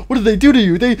 Freddy, what did they do to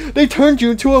you? They turned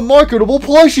you into a marketable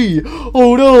plushie.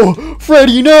 Oh no,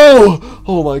 Freddy, no!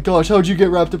 Oh my gosh, how'd you get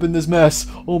wrapped up in this mess?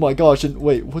 Oh my gosh, and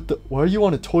wait, why are you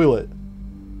on a toilet?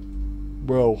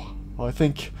 Bro, I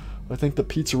think the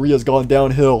pizzeria's gone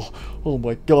downhill. Oh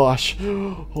my gosh.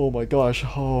 Oh my gosh.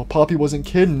 Oh, Poppy wasn't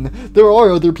kidding. There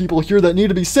are other people here that need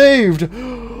to be saved.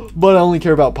 But I only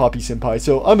care about Poppy Senpai,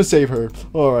 so I'm gonna save her.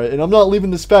 Alright, and I'm not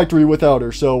leaving this factory without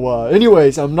her. So,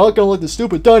 anyways, I'm not gonna let the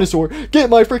stupid dinosaur get in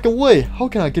my freaking way. How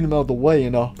can I get him out of the way?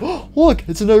 And, look,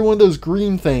 it's another one of those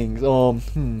green things.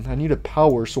 I need a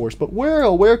power source. But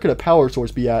where could a power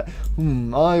source be at?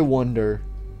 I wonder.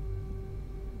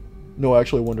 No, I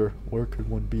actually wonder, where could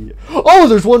one be? Oh,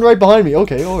 there's one right behind me.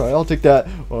 Okay, alright, I'll take that.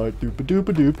 Alright,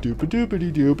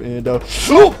 doop-a-doop-a-doop, and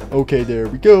okay, there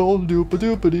we go.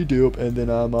 Doop-a-doop-a-doop, and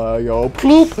then I'm,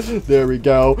 ploop. There we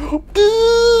go.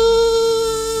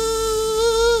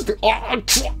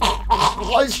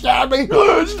 Stab me!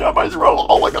 Stab my throat!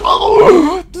 Oh my god!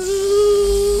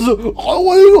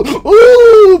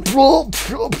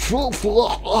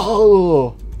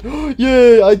 Oh,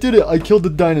 yay! I did it! I killed the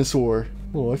dinosaur.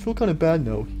 Oh, I feel kind of bad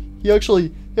now. He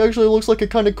actually looks like a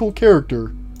kind of cool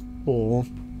character. Oh.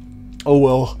 Oh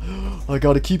well. I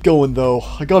gotta keep going though.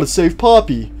 I gotta save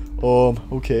Poppy.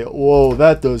 Okay. Whoa,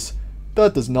 that does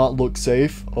not look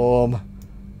safe. I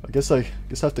guess I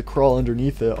have to crawl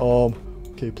underneath it.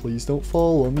 Okay, please don't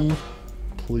follow me.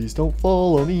 Please don't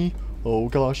follow me. Oh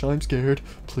gosh, I'm scared.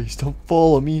 Please don't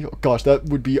follow me. Oh gosh, that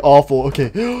would be awful. Okay.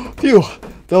 Phew.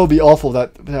 That would be awful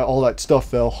that all that stuff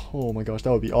fell. Oh my gosh,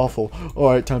 that would be awful.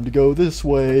 Alright, time to go this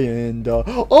way and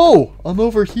oh, I'm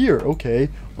over here. Okay.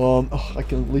 I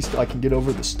can get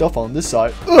over the stuff on this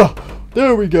side. Ugh!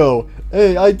 There we go.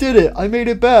 Hey, I did it. I made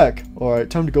it back. Alright,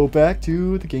 time to go back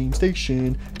to the game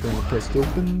station. Gonna press to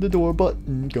open the door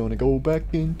button. Gonna go back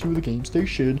into the game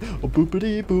station. A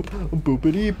boopity boop, a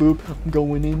boopity boop. I'm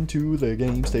going into the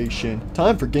game station.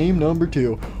 Time for game number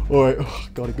 2. Alright,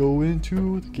 gotta go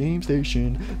into the game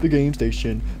station. The game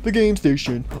station. The game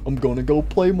station. I'm gonna go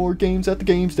play more games at the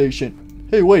game station.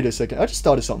 Hey, wait a second. I just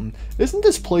thought of something. Isn't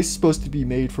this place supposed to be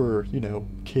made for, you know,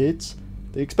 kids?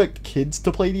 They expect kids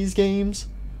to play these games?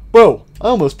 Bro, I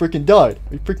almost freaking died.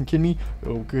 Are you freaking kidding me?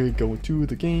 Okay, going to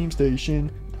the game station.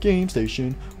 Game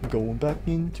station. I'm going back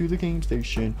into the game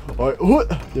station. Alright,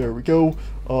 there we go.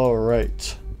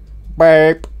 Alright.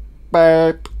 Burp.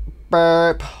 Burp.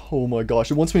 Burp. Oh my gosh,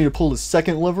 it wants me to pull the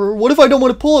second lever. What if I don't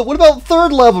want to pull it? What about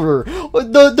third lever?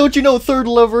 Don't you know third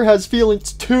lever has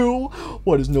feelings too?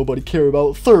 Why does nobody care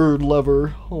about third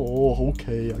lever? Oh,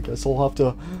 okay. I guess I'll have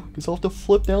to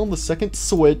flip down the second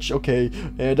switch. Okay,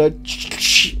 and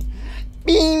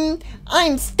Bing!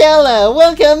 I'm Stella!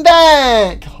 Welcome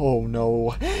back! Oh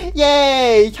no.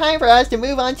 Yay! Time for us to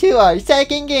move on to our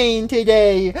second game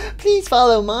today. Please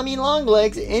follow Mommy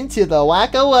Longlegs into the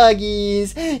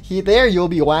Whack-A-Wuggies. There you'll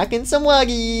be whacking some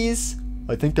wuggies.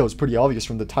 I think that was pretty obvious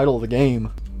from the title of the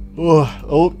game.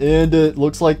 Oh, and it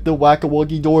looks like the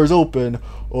Whack-A-Wuggy door is open.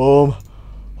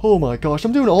 Oh my gosh,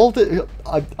 I'm doing all the.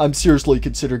 I'm seriously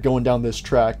considered going down this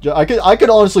track. I could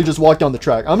honestly just walk down the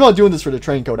track. I'm not doing this for the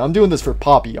train code. I'm doing this for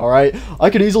Poppy. All right.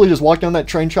 I could easily just walk down that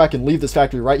train track and leave this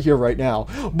factory right here, right now.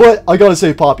 But I gotta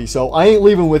save Poppy, so I ain't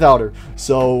leaving without her.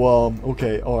 So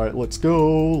okay. All right. Let's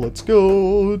go. Let's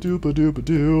go. Doopa doopa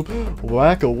doop.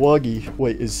 Whack-A-Wuggy.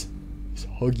 Wait, is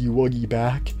Huggy Wuggy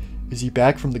back? Is he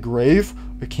back from the grave?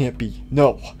 It can't be.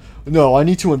 No. No, I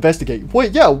need to investigate.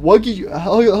 Wait, yeah, Huggy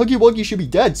Wuggy should be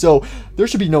dead, so there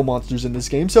should be no monsters in this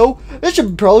game, so it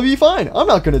should probably be fine. I'm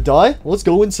not gonna die. Let's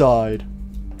go inside.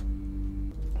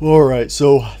 Alright,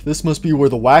 so this must be where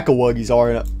the Whack-A-Wuggies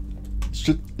are.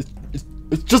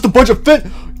 It's just a bunch of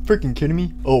freaking kidding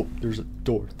me? Oh, there's a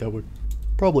door. That would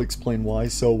probably explain why.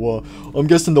 So, I'm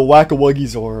guessing the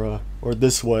Whack-A-Wuggies are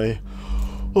this way.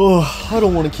 Oh, I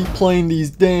don't want to keep playing these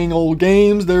dang old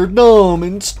games. They're dumb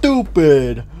and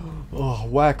stupid. Oh,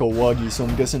 Whack-A-Wuggy, so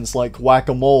I'm guessing it's like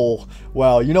Whack-A-Mole.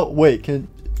 Wow, you know, wait, can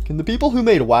the people who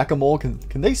made Whack-A-Mole, can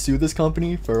they sue this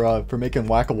company for making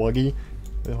Whack-A-Wuggy?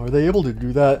 Are they able to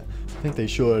do that? I think they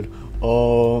should.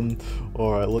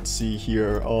 Alright, let's see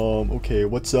here. Okay,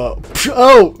 what's up?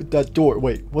 Oh, that door.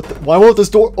 Wait, what the? Why won't this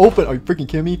door open? Are you freaking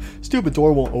kidding me? Stupid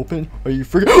door won't open. Are you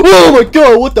freaking? Oh my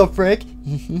god, what the frick?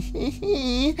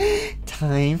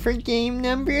 Time for game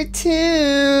number 2.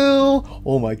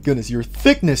 Oh my goodness, your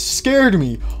thickness scared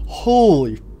me.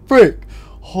 Holy frick.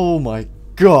 Oh my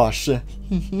gosh. Time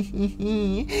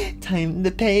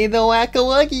to pay the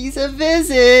Whack-A-Wuggies a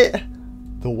visit.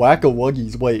 The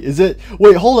Whack-A-Wuggies. Wait, is it?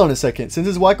 Wait, hold on a second. Since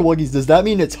it's Whack-A-Wuggies, does that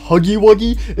mean it's Huggy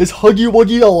Wuggy? Is Huggy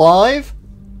Wuggy alive?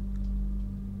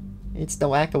 It's the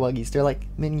Whack-A-Wuggies. They're like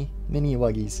mini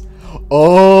Wuggies.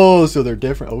 Oh, so they're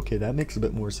different. Okay, that makes a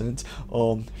bit more sense.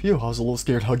 Phew, I was a little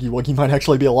scared Huggy Wuggy might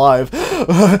actually be alive.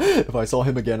 If I saw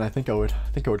him again, I think I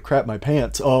would crap my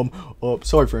pants.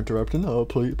 Sorry for interrupting.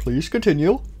 Please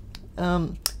continue.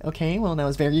 Okay, well, that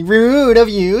was very rude of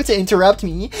you to interrupt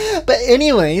me. But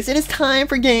anyways, it is time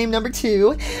for game number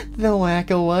 2, the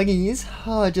Whack-A-Wuggies.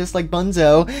 Oh, just like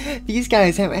Bunzo, these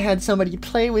guys haven't had somebody to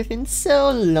play with in so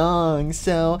long,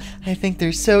 so I think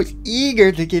they're so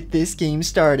eager to get this game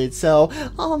started, so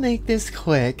I'll make this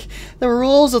quick. The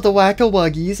rules of the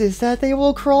Whack-A-Wuggies is that they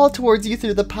will crawl towards you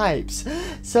through the pipes,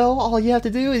 so all you have to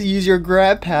do is use your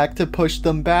grab pack to push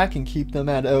them back and keep them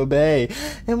at obey,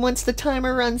 and once the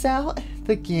timer runs out,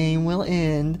 the game will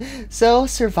end. So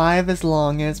survive as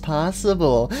long as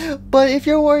possible. But if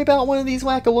you're worried about one of these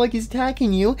Whack-A-Wuggies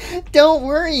attacking you, don't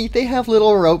worry, they have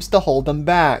little ropes to hold them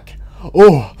back.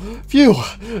 Oh, phew.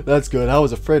 That's good. I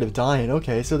was afraid of dying.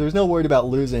 Okay, so there's no word about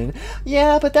losing.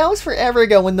 Yeah, but that was forever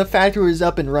ago when the factory was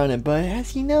up and running. But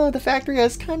as you know, the factory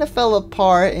has kind of fell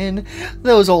apart and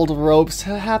those old ropes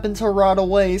happened to rot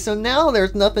away. So now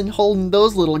there's nothing holding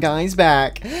those little guys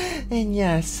back. And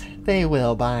yes, they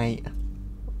will bite.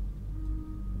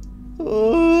 I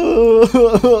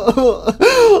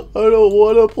don't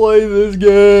want to play this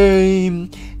game.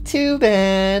 Too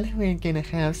bad. We're gonna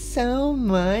have so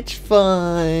much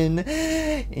fun.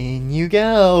 In you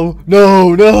go.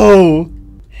 No, no.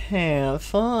 Have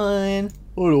fun.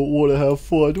 I don't want to have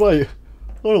fun. Wait,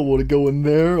 I don't want to go in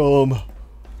there.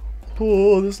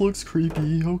 Oh, this looks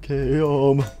creepy. Okay.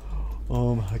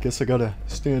 I guess I gotta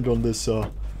stand on this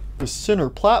this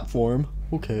center platform.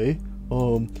 Okay.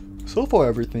 So far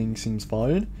everything seems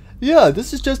fine. Yeah,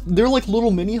 this is just, they're like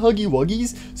little mini Huggy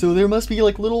Wuggies, so there must be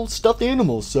like little stuffed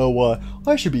animals, so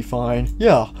I should be fine.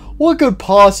 Yeah, what could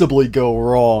possibly go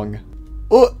wrong?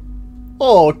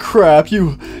 Oh crap,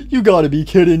 you gotta be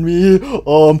kidding me.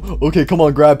 Okay, come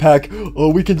on, grab pack.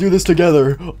 We can do this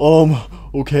together.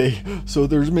 Okay, so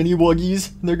there's mini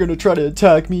Wuggies. They're gonna try to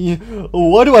attack me.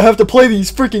 Why do I have to play these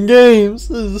freaking games?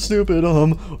 This is stupid.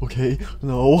 Okay,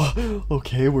 no.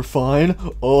 Okay, we're fine.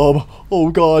 Oh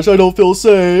gosh, I don't feel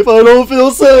safe. I don't feel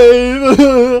safe.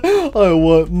 I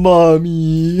want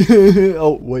mommy.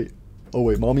 Oh wait,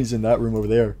 mommy's in that room over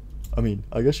there. I mean,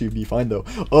 I guess she'd be fine though.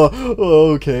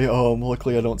 Okay,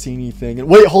 luckily I don't see anything.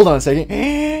 Wait, hold on a second.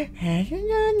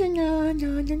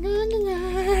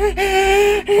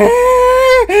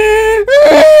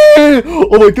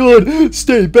 Oh my god,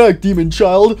 stay back, demon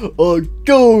child.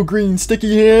 Go, green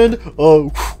sticky hand.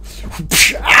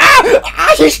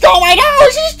 She stole my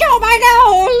nose! She stole my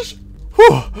nose!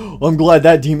 Whew, I'm glad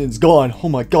that demon's gone. Oh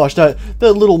my gosh, that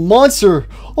little monster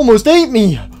almost ate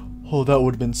me. Oh, that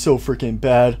would have been so freaking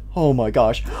bad. Oh my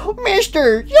gosh.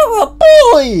 Mister, you're a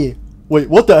bully! Wait,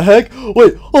 what the heck?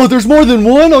 Wait, oh, there's more than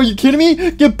one? Are you kidding me?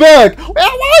 Get back!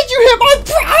 Why'd you hit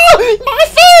my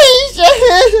face?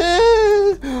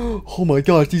 Oh my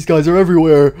gosh, these guys are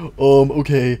everywhere.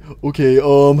 Okay,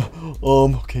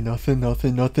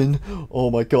 nothing. Oh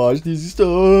my gosh,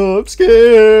 I'm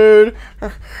scared.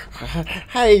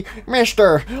 Hey,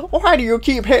 mister, why do you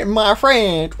keep hitting my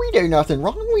friend? We do nothing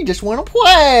wrong, we just want to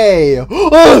play.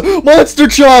 Monster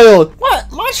child!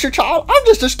 What? Monster child? I'm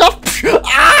just a stuffed...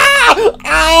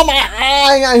 Ow, my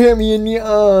eye! That hit me in the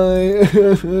eye.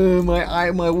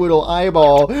 my little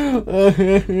eyeball.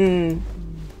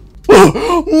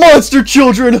 Monster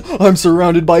children! I'm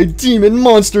surrounded by demon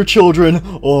monster children.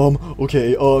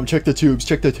 Okay, check the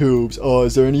tubes.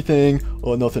 Is there anything?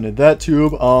 Nothing in that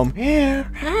tube.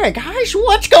 Hey guys,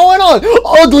 what's going on?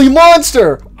 Ugly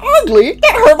monster! Ugly?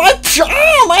 That hurt my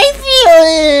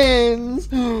feelings!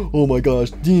 Oh my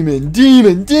gosh, demon!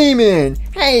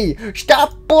 Hey,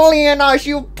 stop bullying us,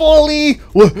 you bully!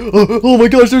 What? Oh my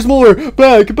gosh, there's more!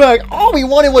 Back! All we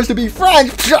wanted was to be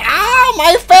friends! Ow,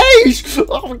 my face!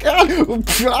 Oh my god!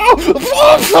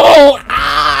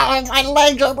 Ow, my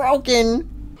legs are broken!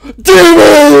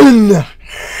 Demon!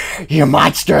 You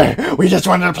monster! We just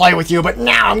wanted to play with you, but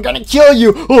now I'm gonna kill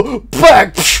you!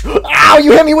 Back! Ow,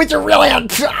 you hit me with your real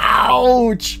hand!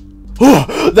 Ouch!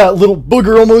 That little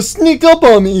booger almost sneaked up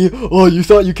on me! Oh, you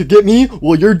thought you could get me?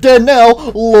 Well, you're dead now!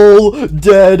 Lol,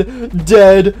 dead,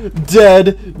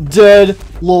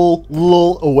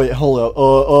 lol. Oh, wait, hold up.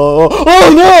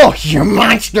 Oh no! You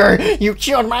monster! You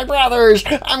killed my brothers!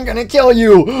 I'm gonna kill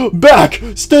you! Back!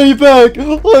 Stay back!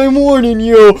 I'm warning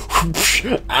you!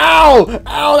 Ow!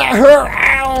 Ow, that hurt!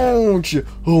 Ouch!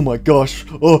 Oh my gosh.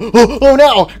 Oh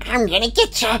no! I'm gonna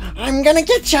get ya!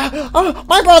 Oh,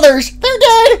 my brothers! They're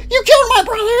dead! You killed my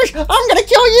brothers! I'm gonna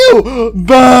kill you!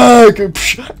 Back!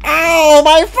 Ow,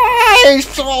 my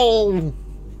face! Oh.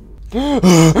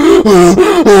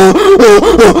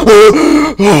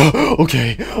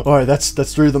 Okay, alright, that's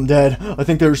 3 of them dead. I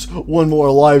think there's one more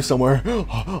alive somewhere.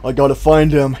 I gotta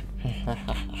find him.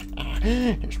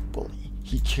 This bully,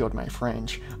 he killed my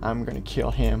friends. I'm gonna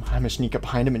kill him. I'm gonna sneak up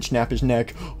behind him and snap his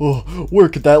neck. Oh, where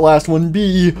could that last one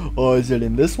be? Is it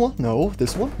in this one? No,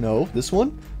 this one? No, this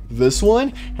one? This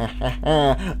one?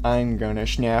 I'm gonna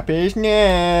snap his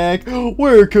neck.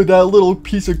 Where could that little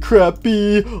piece of crap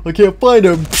be? I can't find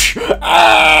him.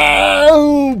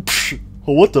 Ow!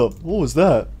 Oh, what was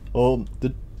that?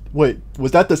 Wait,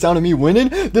 was that the sound of me winning?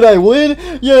 Did I win?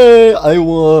 Yay, I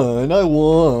won.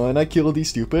 I killed these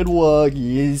stupid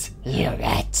Wuggies. You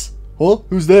rats. Huh?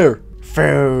 Who's there?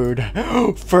 Food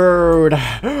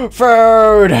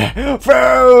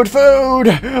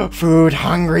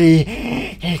hungry.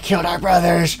 He killed our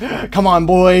brothers. Come on,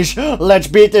 boys. Let's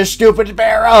beat this stupid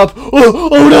bear up. Oh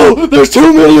no, there's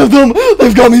too many of them.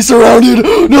 They've got me surrounded.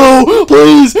 No,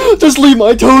 please, just leave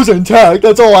my toes intact.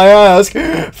 That's all I ask.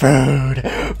 Food,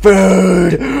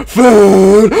 food,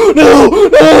 food. No,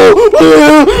 no,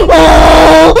 please.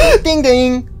 Oh! Ding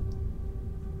ding.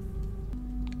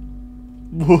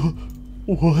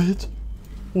 What?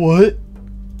 What?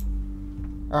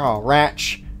 Oh,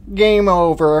 Ratch. Game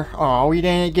over. Oh, we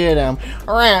didn't get him.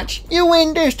 Ratch, you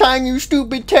win this time, you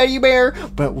stupid teddy bear.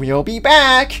 But we'll be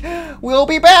back. We'll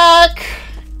be back.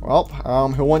 Well,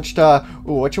 who wants to...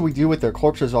 Ooh, what should we do with the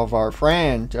corpses of our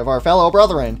friend, of our fellow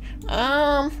brethren?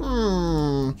 I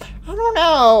don't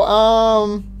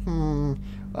know.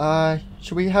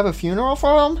 Should we have a funeral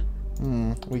for them?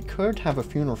 We could have a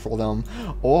funeral for them.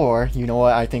 Or, you know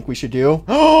what I think we should do?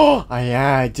 Oh,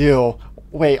 yeah, I do.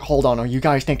 Wait, hold on. Are you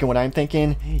guys thinking what I'm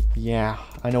thinking? Yeah,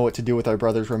 I know what to do with our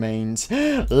brother's remains.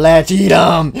 Let's eat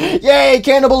them! Yay,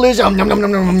 cannibalism! Nom, nom,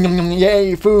 nom, nom, nom, nom.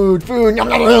 Yay, food, food! Nom,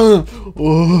 nom, nom.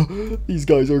 Oh, these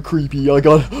guys are creepy. I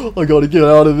gotta get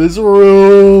out of this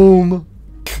room.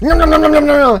 Nom, nom, nom, nom, nom,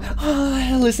 nom.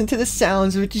 Oh, listen to the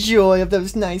sounds with joy of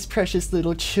those nice, precious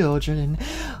little children.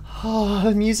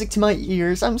 Oh, music to my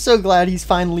ears. I'm so glad he's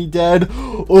finally dead.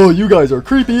 Oh, you guys are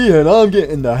creepy, and I'm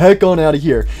getting the heck on out of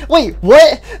here. Wait,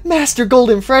 what? Master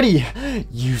Golden Freddy,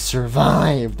 you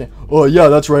survived. Oh, yeah,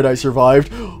 that's right, I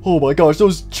survived. Oh my gosh,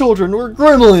 those children were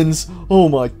gremlins. Oh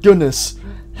my goodness.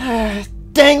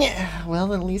 Dang it.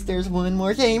 Well, at least there's one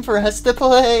more game for us to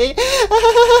play.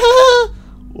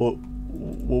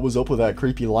 What was up with that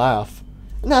creepy laugh?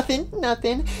 Nothing.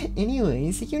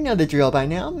 Anyways, you know the drill by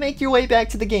now. Make your way back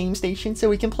to the game station so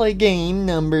we can play game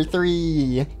number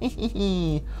 3.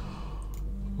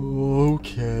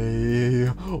 Okay.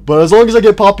 But as long as I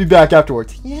get Poppy back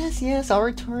afterwards. Yes, I'll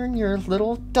return your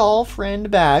little doll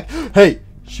friend back. Hey,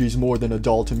 she's more than a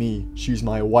doll to me. She's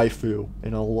my waifu,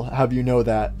 and I'll have you know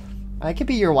that. I could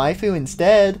be your waifu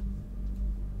instead.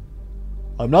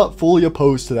 I'm not fully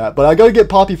opposed to that, but I gotta get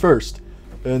Poppy first.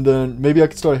 And then maybe I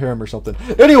could start a harem or something.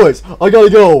 Anyways, I gotta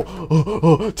go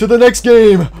to the next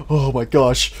game. Oh my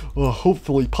gosh.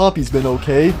 Hopefully Poppy's been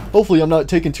okay. Hopefully I'm not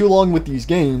taking too long with these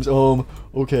games.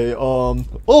 Okay.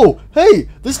 Oh, hey,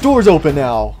 this door's open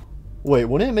now. Wait,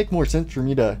 wouldn't it make more sense for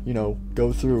me to, you know,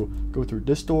 go through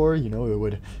this door? You know,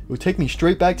 it would take me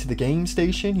straight back to the game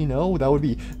station. You know, that would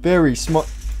be very smart.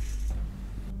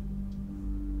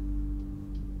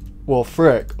 Well,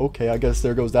 frick. Okay, I guess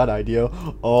there goes that idea.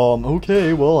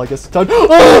 Okay, well, I guess it's time.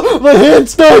 Oh, my hand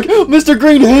stuck! Mr.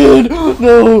 Green Hand!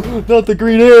 No, not the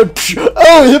green hand.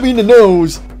 Oh, it hit me in the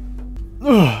nose.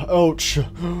 Ouch.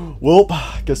 Well,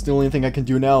 I guess the only thing I can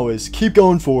do now is keep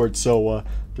going forward, so, I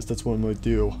guess that's what I'm gonna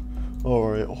do.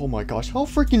 Alright, oh my gosh, how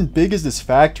freaking big is this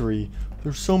factory?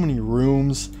 There's so many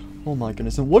rooms. Oh my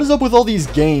goodness, and what is up with all these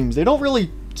games? They don't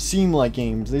really seem like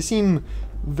games. They seem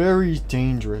very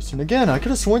dangerous. And again, I could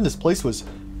have sworn this place was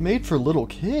made for little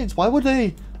kids. Why would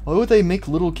they make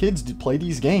little kids play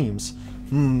these games?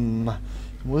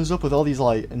 What is up with all these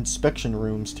like inspection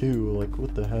rooms too? Like,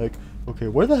 what the heck? Okay,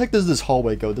 where the heck does this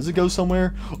hallway go? Does it go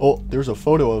somewhere? Oh, there's a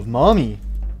photo of mommy.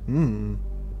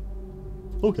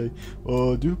 Okay.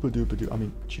 I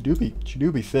mean, she do be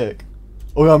thick.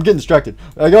 Oh, I'm getting distracted.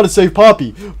 I gotta save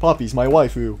Poppy. Poppy's my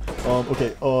waifu.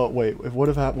 Okay, wait.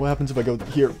 What happens if I go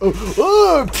here?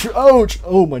 Oh, ouch!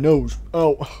 Oh, my nose.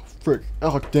 Oh, frick.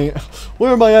 Oh, dang it.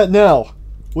 Where am I at now?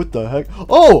 What the heck?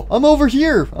 Oh, I'm over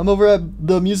here. I'm over at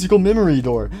the musical memory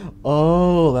door.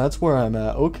 Oh, that's where I'm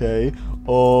at. Okay.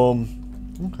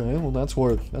 Okay, well, that's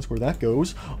where that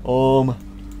goes.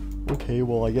 Okay,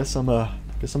 well, I guess I'm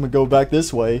gonna go back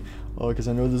this way. Because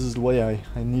I know this is the way I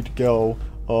need to go.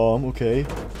 Okay.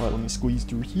 Alright, let me squeeze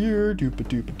through here.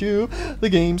 Doop-a-doop-a-doo. The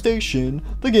game station.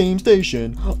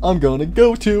 I'm gonna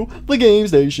go to the game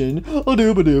station.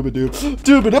 Doop-a-doop-a-doo.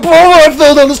 Doop-a-doop. Oh, I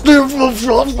fell down the stairs.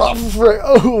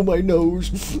 Oh, my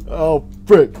nose. Oh,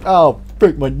 frick. Oh,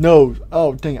 frick, my nose.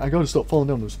 Oh, dang it. I gotta stop falling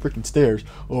down those freaking stairs.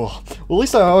 Oh, well, at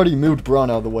least I already moved Braun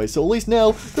out of the way. So at least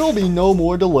now there'll be no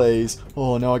more delays.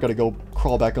 Oh, now I gotta go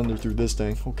crawl back under through this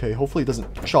thing. Okay, hopefully it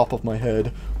doesn't chop off my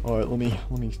head. Alright, let me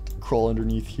crawl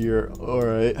underneath here.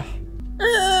 Alright.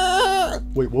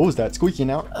 Wait, what was that? Squeaking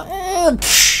out?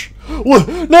 What?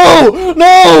 No!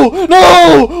 No!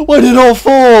 No! Why did it all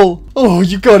fall? Oh,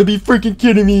 you gotta be freaking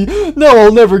kidding me. Now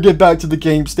I'll never get back to the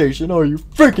game station. Are you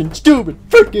freaking stupid?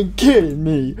 Freaking kidding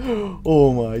me?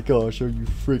 Oh my gosh, are you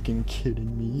freaking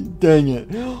kidding me? Dang it.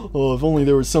 Oh, if only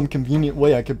there was some convenient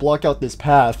way I could block out this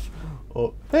path.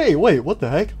 Oh, hey, wait, what the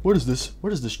heck? Where does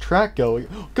this track go? It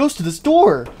goes to this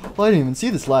door! Well, I didn't even see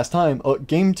this last time.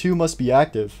 Game 2 must be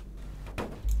active.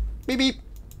 Beep beep.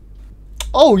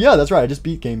 Oh, yeah, that's right. I just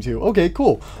beat game 2. Okay,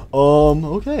 cool.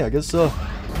 Okay, I guess,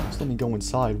 just let me go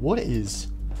inside. What is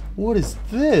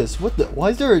this? Why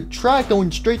is there a track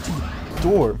going straight to the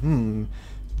door?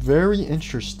 Very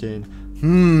interesting.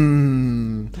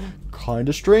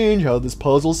 Kinda strange how this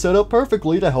puzzle's set up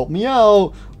perfectly to help me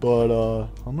out, but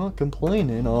I'm not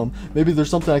complaining. Maybe there's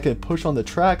something I can push on the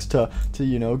tracks to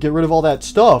you know, get rid of all that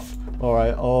stuff. All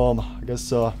right, I guess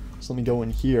just let me go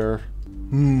in here.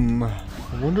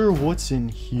 I wonder what's in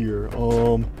here.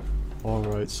 All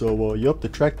right, so yep, the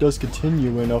track does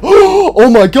continue, and oh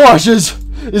my gosh, is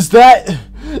that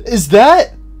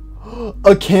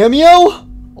a cameo?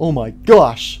 Oh my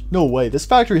gosh, no way, this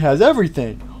factory has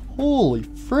everything. Holy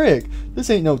frick, this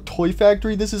ain't no toy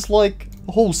factory, this is like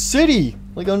a whole city,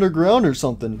 like underground or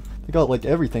something. They got like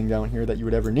everything down here that you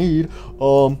would ever need.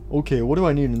 Okay, what do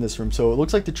I need in this room? So it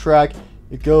looks like the track,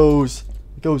 it goes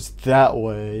that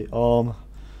way. Oh,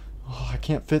 I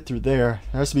can't fit through there.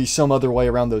 There has to be some other way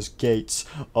around those gates.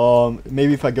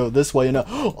 Maybe if I go this way and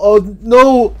oh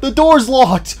no, the door's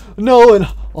locked. No, and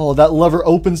oh, that lever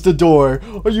opens the door.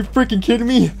 Are you freaking kidding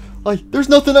me? There's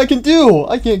nothing I can do.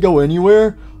 I can't go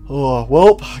anywhere. Oh,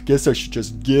 well, I guess I should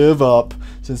just give up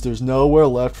since there's nowhere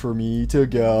left for me to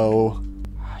go.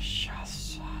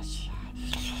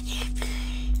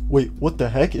 Wait, what the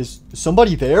heck? Is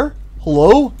somebody there?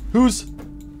 Hello? Who's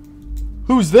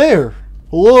there?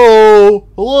 Hello?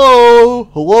 Hello?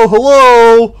 Hello?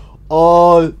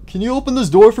 Hello? Can you open this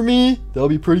door for me? That'll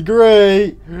be pretty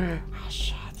great.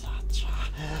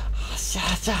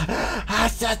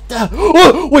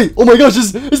 Oh, wait, oh my gosh,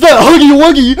 is that Huggy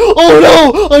Wuggy? Oh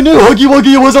no, I knew Huggy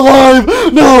Wuggy was alive.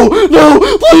 No,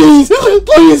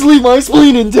 please leave my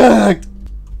spleen intact.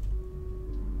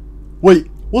 Wait,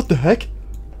 what the heck?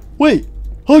 Wait,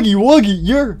 Huggy Wuggy,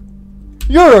 you're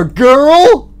a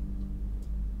girl?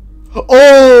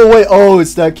 Oh, wait, oh,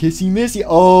 it's that Kissy Missy.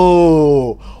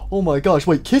 Oh my gosh,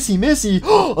 wait, Kissy Missy,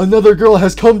 another girl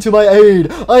has come to my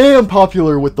aid. I am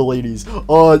popular with the ladies.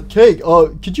 Cake,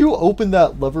 could you open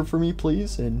that lever for me,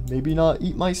 please? And maybe not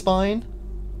eat my spine?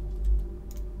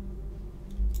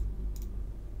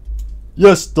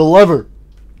 Yes, the lever.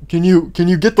 Can you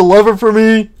get the lever for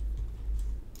me?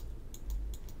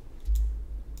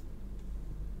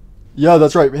 Yeah,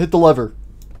 that's right, hit the lever.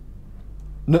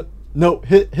 No,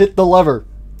 hit the lever.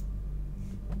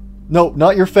 No,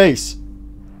 not your face.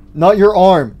 Not your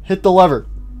arm. Hit the lever.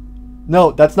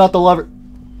 No, that's not the lever.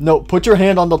 No, put your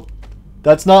hand on the...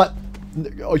 That's not...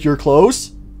 Oh, you're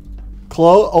close?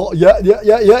 Oh, yeah.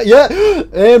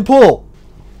 And pull.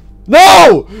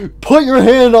 No! Put your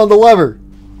hand on the lever.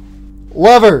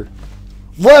 Lever.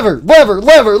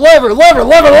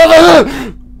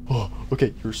 Oh,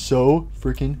 okay, you're so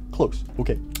freaking close.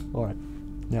 Okay, alright.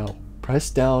 Now, press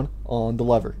down on the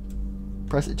lever.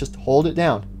 Press it, just hold it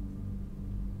down.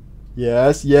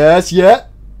 Yes.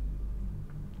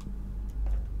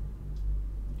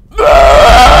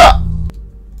 Ah!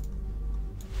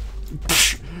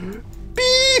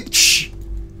 Beep!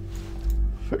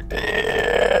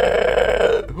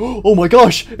 Oh my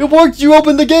gosh, it worked! You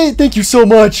opened the gate! Thank you so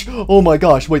much! Oh my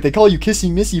gosh, wait, they call you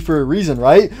Kissy Missy for a reason,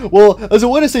 right? Well, as a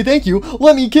way to say thank you,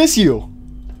 let me kiss you!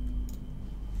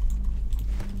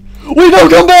 Wait, no,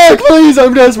 come back! Please,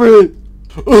 I'm desperate!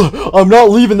 I'm not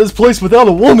leaving this place without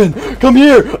a woman! Come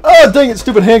here! Ah, dang it,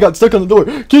 stupid hand got stuck on the door!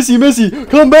 Kissy Missy,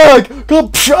 come back!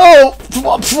 Come!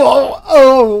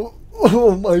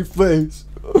 Oh, my face!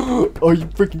 Are you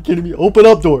freaking kidding me? Open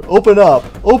up, door! Open up!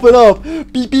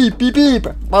 Beep, beep, beep, beep!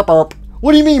 Burp, burp.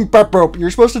 What do you mean, burp, burp?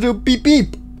 You're supposed to do beep,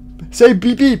 beep! Say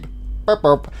beep, beep! Burp,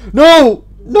 burp. No!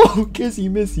 No, Kissy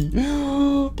Missy!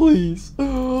 Please!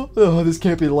 Oh, this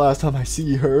can't be the last time I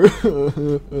see her.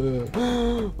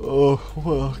 Oh,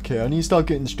 well, okay, I need to stop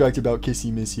getting distracted about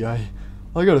Kissy Missy. I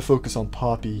gotta focus on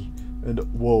Poppy. And,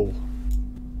 whoa.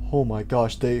 Oh my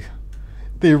gosh, they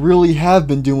really have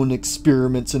been doing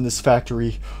experiments in this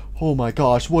factory. Oh my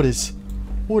gosh, what is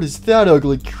that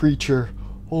ugly creature?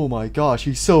 Oh my gosh,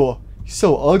 he's so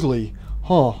ugly.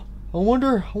 Huh. I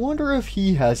wonder if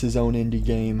he has his own indie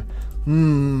game.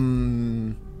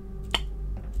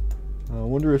 I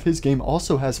wonder if his game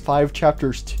also has 5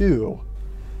 chapters too.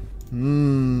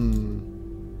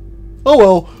 Oh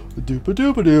well.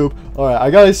 Doop-a-doop-a-doop. Alright,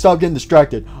 I gotta stop getting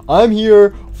distracted. I'm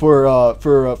here for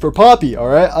Poppy,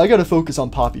 alright? I gotta focus on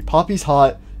Poppy. Poppy's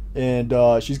hot, and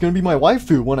she's gonna be my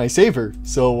waifu when I save her.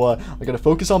 So I gotta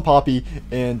focus on Poppy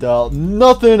and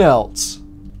nothing else.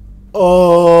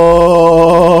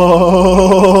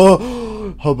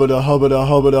 Hubbada.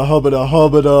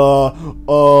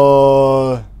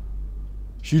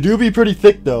 She do be pretty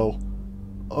thick though.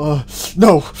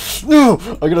 No.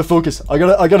 I gotta focus. I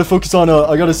gotta focus on,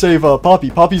 I gotta save, Poppy.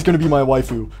 Poppy's gonna be my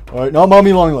waifu. Alright, not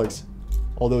Mommy Longlegs.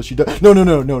 Although she does. No,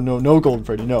 Golden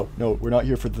Freddy. No, we're not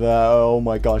here for that. Oh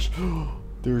my gosh.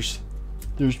 There's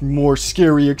more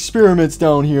scary experiments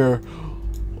down here.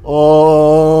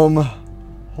 Oh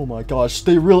my gosh,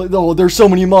 there's so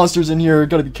many monsters in here.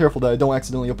 Gotta be careful that I don't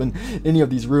accidentally open any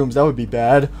of these rooms. That would be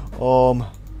bad.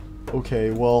 Okay,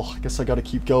 well, I guess I gotta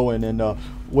keep going and,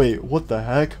 wait, what the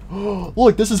heck?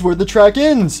 Look, this is where the track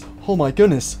ends! Oh my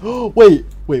goodness. Wait,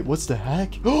 what's the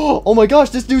heck? Oh my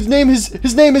gosh, this dude's name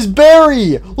his name is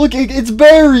Barry! Look, it's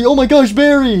Barry! Oh my gosh,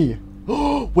 Barry!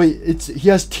 Wait, he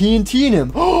has TNT in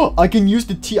him. I can use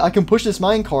I can push this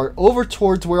minecart over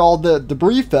towards where all the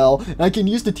debris fell, and I can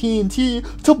use the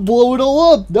TNT to blow it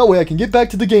all up. That way I can get back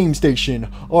to the game station.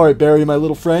 Alright, Barry, my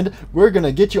little friend, we're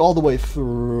gonna get you all the way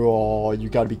through. Oh, you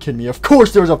gotta be kidding me. Of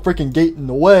course there's a freaking gate in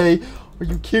the way. Are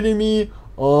you kidding me?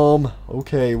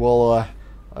 Okay, well,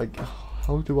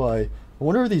 how do I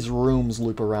wonder if these rooms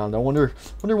loop around. I wonder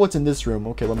what's in this room.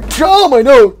 Okay, let me. Oh, my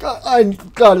nose! I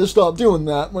gotta stop doing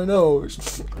that. My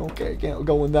nose. Okay, can't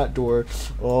go in that door.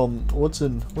 What's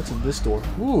in this door?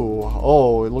 Ooh,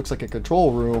 oh, it looks like a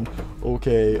control room.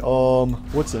 Okay,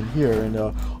 what's in here?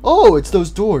 And oh, it's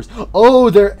those doors. Oh,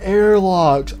 they're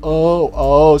airlocks.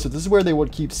 Oh, so this is where they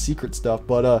would keep secret stuff.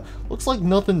 But looks like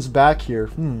nothing's back here.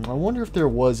 I wonder if there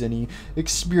was any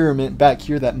experiment back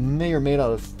here that may or may not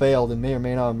have failed and may or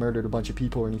may not have murdered a bunch of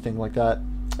people or anything like that.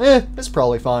 It's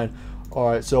probably fine.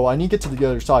 Alright, so I need to get to the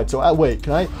other side. So, wait,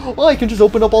 can I? Oh, I can just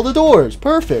open up all the doors.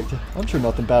 Perfect. I'm sure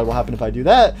nothing bad will happen if I do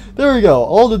that. There we go.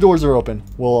 All the doors are open.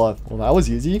 Well, that was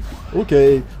easy.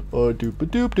 Okay.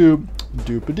 Doop-a-doop-doop.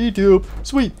 Doop-a-dee-doop.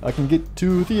 Sweet. I can get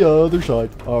to the other side.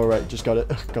 Alright, just gotta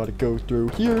go through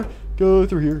here. Go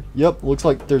through here. Yep, looks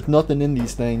like there's nothing in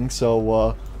these things.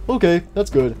 So, okay, that's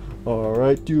good.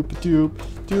 Alright, doop-a-doop.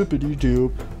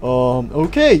 Doop-a-dee-doop.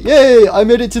 Okay, yay! I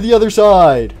made it to the other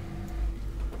side.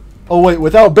 Oh wait,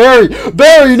 without Barry!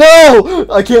 Barry, no!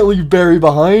 I can't leave Barry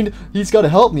behind. He's got to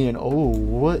help me. And oh,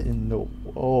 what in the?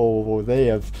 Oh,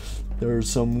 there's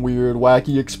some weird,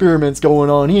 wacky experiments going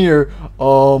on here.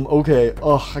 Okay.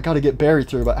 Oh, I got to get Barry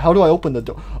through. But how do I open the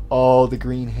door? Oh, the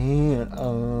green hand.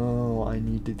 Oh, I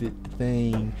need to get the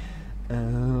thing.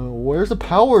 Where's the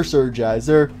power surge at? Is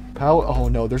there power? Oh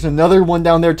no, there's another one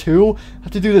down there too. I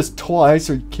have to do this twice.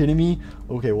 Are you kidding me?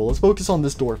 Okay, well let's focus on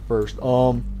this door first.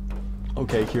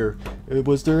 Okay, here.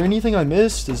 Was there anything I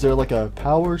missed? Is there like a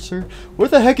power surge? Where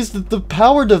the heck is the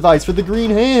power device for the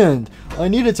green hand? I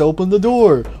needed to open the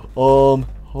door. Oh,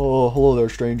 hello there,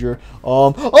 stranger.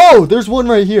 Oh, there's one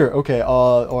right here. Okay,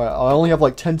 alright, I only have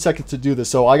like 10 seconds to do this,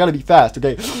 so I gotta be fast,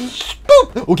 okay?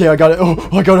 Boop! Okay, I got it. Oh,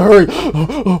 I gotta hurry.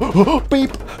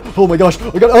 Beep. Oh my gosh.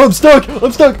 I'm stuck.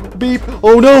 Beep.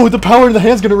 Oh no, the power in the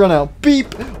hand's gonna run out. Beep.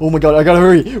 Oh my god, I gotta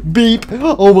hurry. Beep.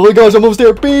 Oh my gosh, I'm almost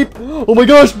there. Beep. Oh my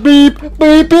gosh. Beep.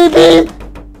 Beep, beep, beep.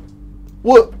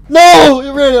 What? No,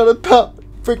 it ran out of power.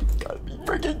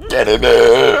 Freaking kidding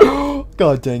me.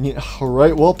 God dang it.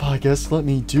 Alright, well, I guess let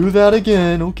me do that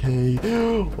again. Okay.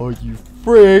 Are you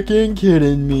freaking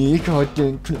kidding me? God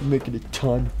dang, couldn't make it in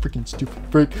time. Freaking stupid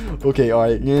frick. Okay,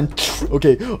 alright, and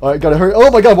okay, alright, gotta hurry. Oh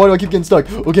my god, why do I keep getting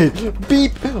stuck? Okay,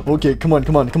 beep. Okay, come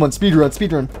on, speed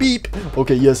run. Beep.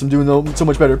 Okay, yes, I'm doing so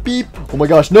much better. Beep. Oh my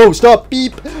gosh, no, stop.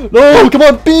 Beep. No, come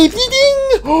on, beep.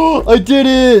 Ding. I did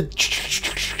it.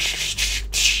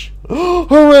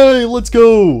 Hooray, let's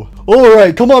go.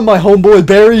 Alright, come on, my homeboy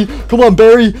Barry. Come on,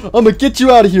 Barry. I'm gonna get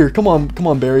you out of here. Come on,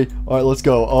 Barry. Alright, let's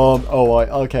go.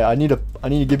 Okay, I need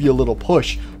to give you a little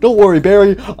push. Don't worry,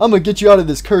 Barry. I'm gonna get you out of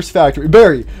this cursed factory.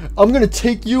 Barry, I'm gonna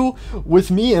take you with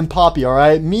me and Poppy,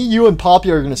 alright? Me, you, and Poppy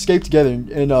are gonna escape together,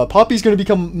 and Poppy's gonna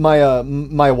become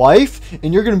my wife,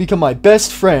 and you're gonna become my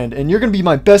best friend, and you're gonna be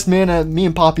my best man at me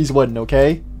and Poppy's wedding,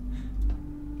 okay?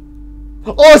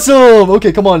 Awesome!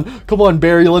 Okay, come on,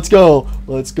 Barry, let's go.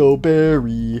 Let's go,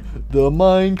 Barry. The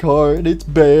minecart, it's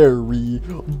Barry.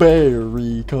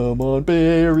 Barry, come on,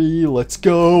 Barry. Let's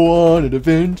go on an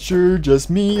adventure, just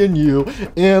me and you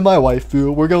and my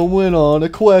waifu. We're going on a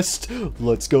quest.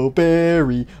 Let's go,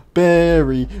 Barry.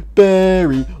 Barry,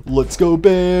 let's go,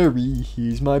 Barry.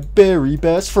 He's my very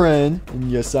best friend.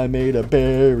 And yes, I made a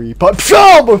berry pop.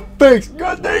 Oh, my face!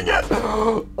 God dang it!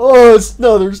 Oh, it's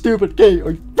another stupid game.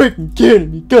 Are you freaking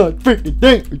kidding me? God freaking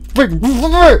dang! Freaking.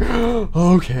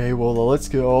 Okay, well, let's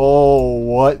go. Oh,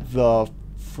 what the?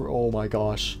 Oh my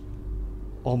gosh!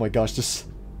 Oh my gosh! This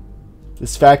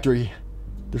factory.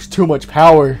 There's too much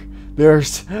power.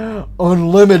 There's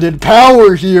unlimited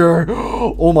power here.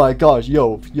 Oh my gosh,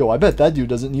 yo, I bet that dude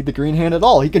doesn't need the green hand at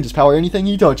all. He can just power anything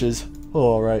he touches.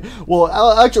 All right. Well,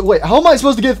 actually, wait. How am I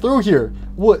supposed to get through here?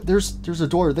 What? There's a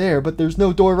door there, but there's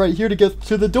no door right here to get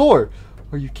to the door.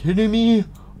 Are you kidding me?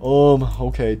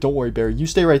 Okay. Don't worry, Barry. You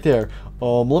stay right there.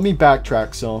 Let me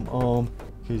backtrack some.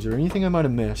 Okay, is there anything I might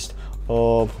have missed?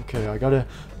 Okay. I gotta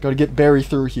get Barry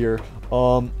through here.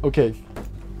 Okay.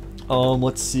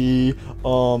 Let's see.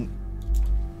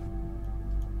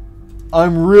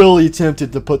 I'm really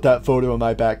tempted to put that photo in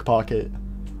my back pocket.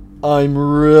 I'm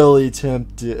really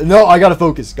tempted. No, I gotta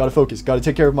focus. Gotta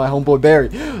take care of my homeboy Barry.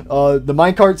 The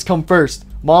minecarts come first.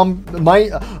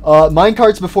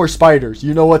 Minecarts before spiders.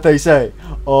 You know what they say.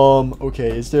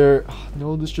 Okay, is there...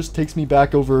 No, this just takes me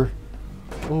back over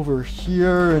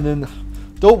here, and then...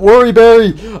 Don't worry,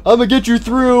 Barry. I'm gonna get you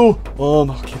through.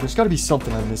 Okay, there's gotta be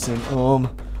something I'm missing.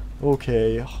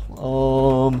 Okay.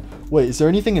 Wait, is there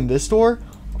anything in this door?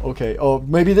 Okay,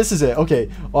 maybe this is it. Okay,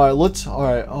 alright,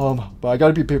 but I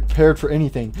gotta be prepared for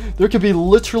anything. There could be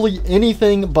literally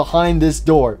anything behind this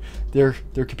door. There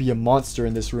could be a monster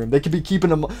in this room. They could be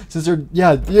keeping them, since they're,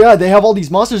 yeah, they have all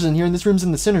these monsters in here, and this room's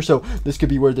in the center, so this could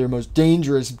be where their most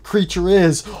dangerous creature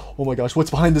is. Oh my gosh, what's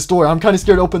behind this door? I'm kind of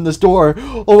scared to open this door.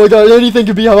 Oh my god, anything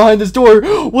could be behind this door.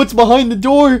 What's behind the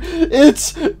door?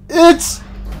 It's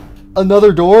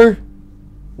another door?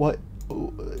 What?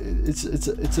 It's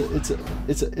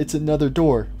another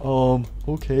door.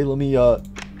 Okay, let me,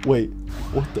 wait.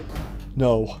 What the?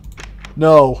 No.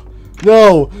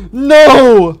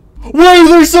 Why are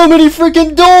there so many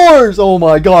freaking doors? Oh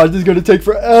my god, this is gonna take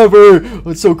forever.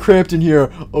 It's so cramped in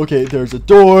here. Okay, there's a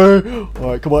door.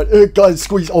 Alright, come on. Guys,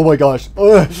 squeeze. Oh my gosh.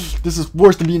 This is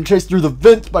worse than being chased through the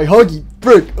vent by Huggy.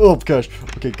 Frick. Oh gosh.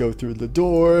 Okay, go through the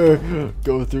door.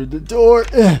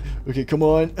 Okay, come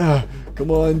on. Come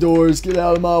on, doors. Get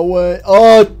out of my way.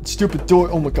 Oh, stupid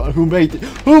door. Oh my god, who made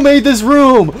this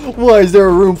room? Why is there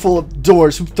a room full of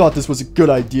doors? Who thought this was a good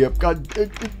idea? God.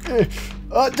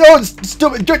 Don't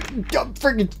stupid,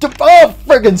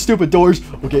 freaking stupid doors.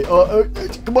 Okay,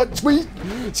 come on, squeeze.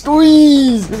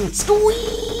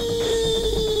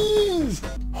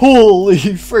 Holy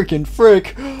freaking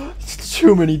frick.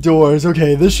 Too many doors.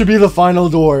 Okay, this should be the final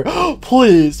door.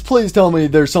 Please tell me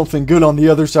there's something good on the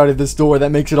other side of this door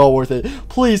that makes it all worth it.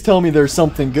 Please tell me there's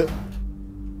something good.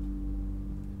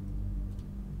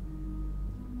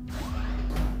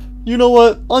 You know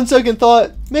what? On second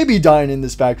thought, maybe dying in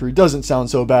this factory doesn't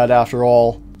sound so bad after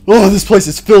all. Oh, this place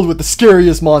is filled with the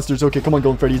scariest monsters. Okay, come on,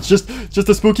 Golden Freddy. It's just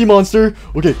a spooky monster.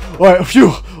 Okay, alright,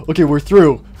 phew. Okay, we're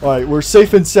through. Alright, we're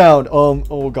safe and sound.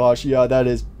 Oh gosh, yeah,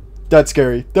 that's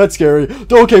scary.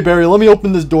 Okay, Barry, let me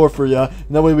open this door for you, and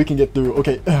that way we can get through.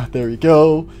 Okay, there we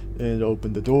go. And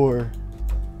open the door.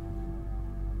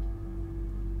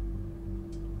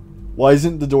 Why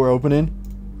isn't the door opening?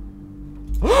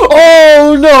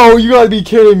 Oh no, you gotta be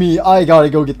kidding me. I gotta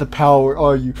go get the power.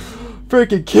 Are you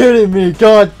freaking kidding me?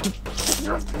 God.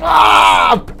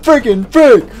 Freaking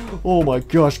frick. Oh my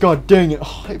gosh, god dang it.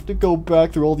 Oh, I have to go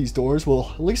back through all these doors.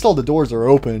 Well, at least all the doors are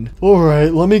open.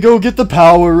 Alright, let me go get the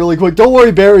power really quick. Don't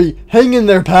worry, Barry. Hang in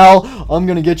there, pal. I'm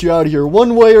gonna get you out of here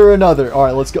one way or another.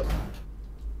 Alright, let's go.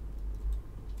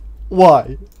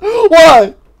 Why?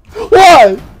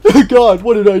 God,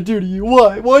 what did I do to you?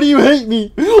 Why do you hate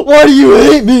me?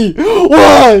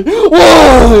 Why?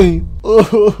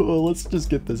 Oh, let's just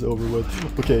get this over with.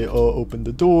 Okay, open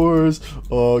the doors.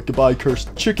 Goodbye,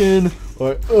 cursed chicken.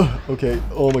 Alright, okay.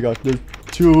 Oh my gosh, there's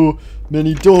too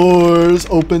many doors.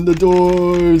 Open the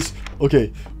doors.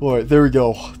 Okay, alright, there we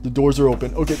go. The doors are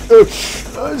open. Okay,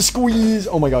 squeeze.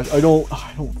 Oh my gosh, I don't,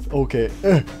 okay,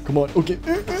 come on, okay.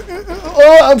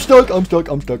 I'm stuck.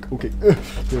 Okay,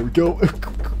 there we go.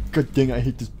 God dang, I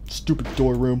hate this stupid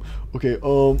door room. Okay,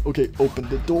 okay, open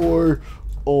the door.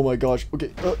 Oh my gosh. Okay.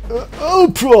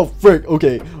 Oh, frick.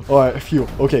 Okay. All right. Phew.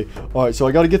 Okay. All right. So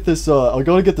I gotta get this. I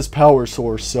gotta get this power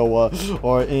source. So all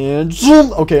right. And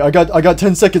zoom. Okay. I got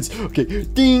 10 seconds. Okay.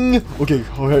 Ding. Okay.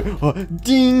 Okay.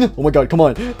 Ding. Oh my god. Come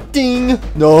on. Ding.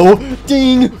 No.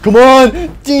 Ding. Come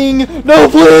on. Ding. No,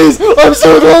 please. I'm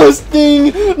so close.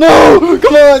 Ding. No.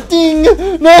 Come on. Ding.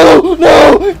 No.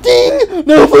 No. Ding.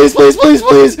 No. Please. Please. Please.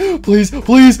 Please. Please.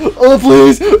 Please. Oh,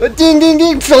 please. Ding. Ding.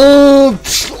 Ding.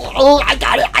 Oh, I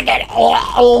got it.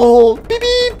 Oh, beep,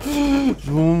 beep.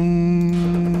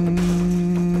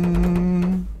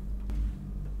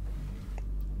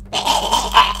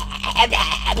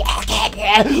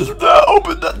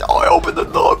 Open the door. Open the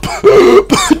door.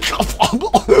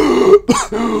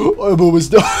 I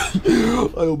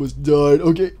almost died.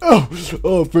 Okay.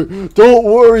 Don't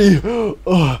worry.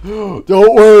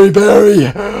 Don't worry, Barry.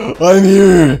 I'm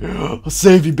here. I'll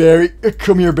save you, Barry.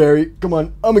 Come here, Barry. Come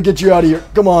on. I'm gonna get you out of here.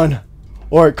 Come on.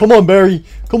 Alright, come on, Barry.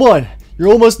 Come on. You're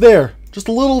almost there. Just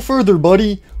a little further,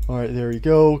 buddy. Alright, there you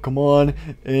go. Come on.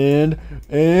 And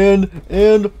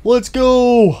let's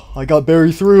go. I got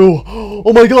Barry through.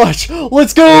 Oh my gosh.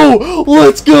 Let's go.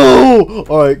 Let's go.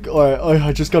 Alright.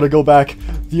 I just gotta go back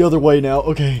the other way now.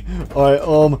 Okay. Alright.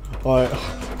 Alright.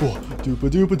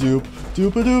 Doop-a-doop-a-doop.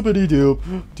 Doop-a-doop-a-dee-doop.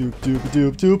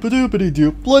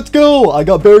 Doop-doop-a-doop-doop-a-doop-a-dee-doop. Let's go. I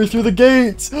got Barry through the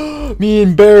gates. Me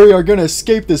and Barry are gonna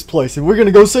escape this place, and we're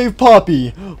gonna go save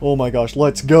Poppy. Oh my gosh.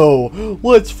 Let's go.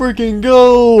 Let's freaking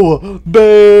go.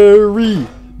 Barry.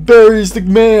 Barry's the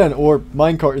man, or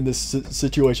minecart in this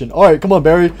situation. All right, come on,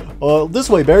 Barry. This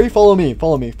way, Barry. Follow me.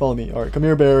 Follow me. Follow me. All right, come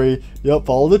here, Barry. Yep,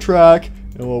 follow the track.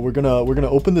 We're gonna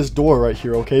open this door right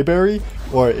here, okay, Barry?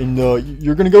 All right, and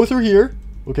you're gonna go through here,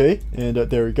 okay? And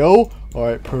there we go. All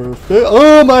right, perfect.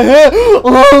 Oh my hand!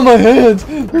 Oh my hands!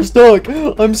 They're stuck.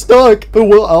 I'm stuck. Oh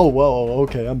well. Oh well.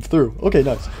 Okay, I'm through. Okay,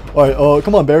 nice. All right.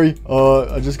 Come on, Barry.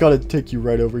 I just gotta take you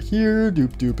right over here.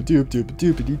 Doop doop doop doop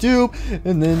doopity doop.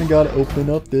 And then I gotta open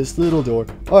up this little door.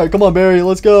 All right, come on, Barry.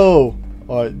 Let's go.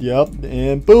 All right. Yep.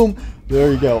 And boom.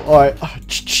 There you go. All right.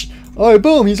 Alright,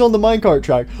 boom, he's on the minecart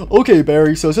track. Okay,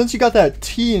 Barry, so since you got that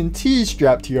TNT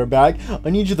strapped to your back, I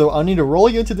need to roll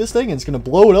you into this thing, and it's gonna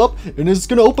blow it up, and it's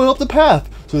gonna open up the path.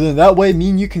 So then that way, me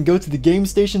and you can go to the game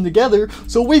station together,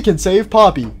 so we can save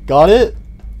Poppy. Got it?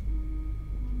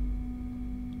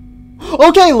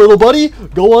 Okay, little buddy,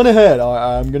 go on ahead.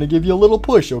 I'm gonna give you a little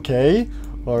push, okay?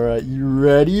 Alright, you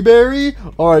ready, Barry?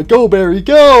 Alright, go, Barry,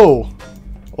 go!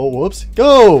 Oh, whoops,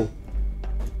 go!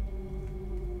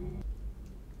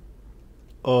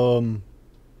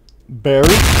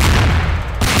 Barry?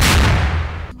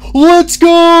 Let's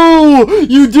go!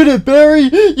 You did it, Barry!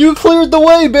 You cleared the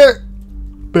way, Barry?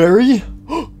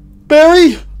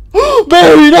 Barry?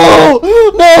 Barry, no!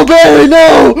 No, Barry,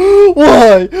 no!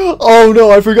 Why? Oh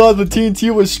no, I forgot the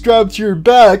TNT was strapped to your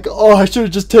back. Oh, I should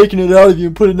have just taken it out of you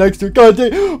and put it next to it. God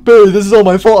dang, Barry, this is all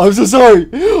my fault. I'm so sorry.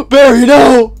 Barry,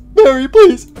 no! Barry,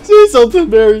 please, say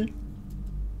something, Barry.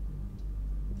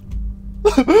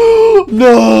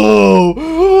 No,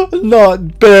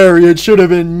 not Barry. It should have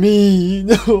been me.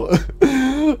 No,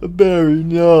 Barry,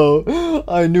 no.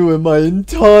 I knew him my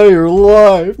entire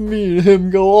life. Me and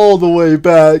him go all the way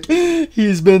back.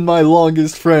 He's been my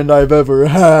longest friend I've ever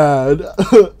had.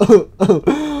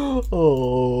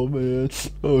 Oh man.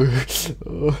 Oh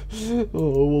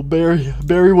well,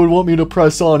 Barry would want me to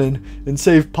press on and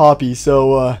save Poppy.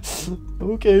 So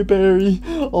okay, Barry.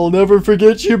 I'll never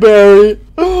forget you, Barry.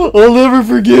 I'll never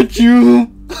forget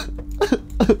you.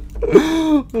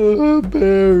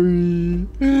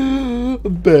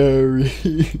 Barry.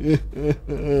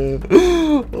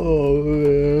 Oh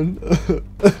man.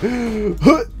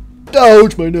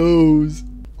 Ouch, my nose.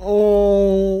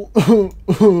 Oh.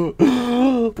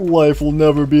 Life will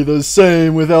never be the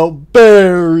same without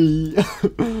Barry.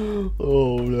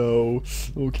 Oh no.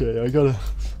 Okay, I gotta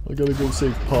go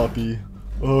save Poppy.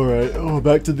 Alright,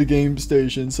 back to the game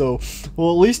station. So, well,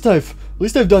 at least I've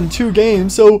done 2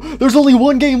 games, so there's only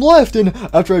 1 game left, and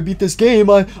after I beat this game,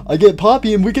 I get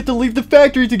Poppy, and we get to leave the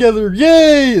factory together,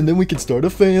 yay! And then we can start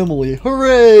a family,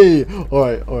 hooray!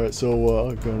 Alright, so,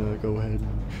 I'm gonna go ahead and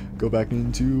go back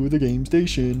into the game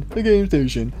station,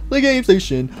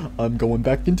 I'm going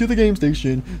back into the game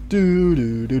station,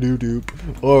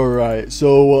 Alright,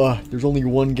 so, there's only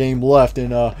 1 game left,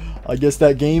 and, I guess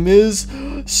that game is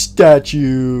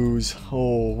statues.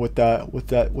 Oh, with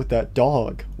that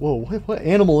dog. Whoa, what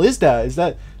animal is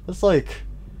that? That's like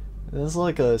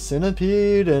a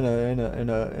centipede and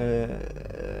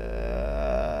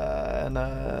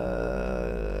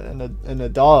a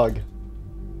dog.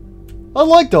 I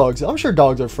like dogs. I'm sure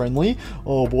dogs are friendly.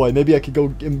 Oh boy, maybe I could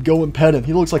go and pet him.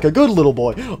 He looks like a good little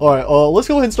boy. Alright, let's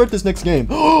go ahead and start this next game.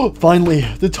 Finally,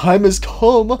 the time has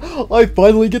come. I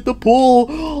finally get to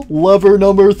pull lever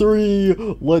number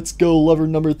 3. Let's go, lever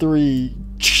number 3.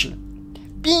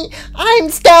 I'm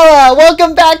Stella!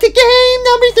 Welcome back to game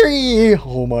number 3!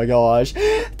 Oh my gosh.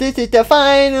 This is the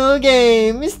final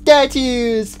game,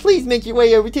 statues! Please make your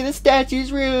way over to the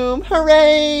statues room!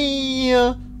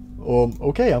 Hooray!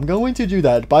 Okay, I'm going to do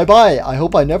that. Bye-bye. I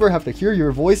hope I never have to hear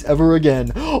your voice ever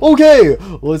again. Okay,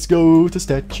 let's go to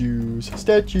statues.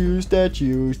 Statues.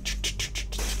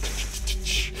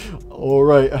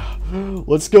 Alright,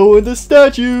 let's go into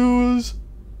statues.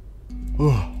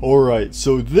 Alright,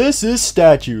 so this is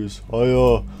statues.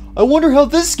 I wonder how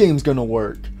this game's gonna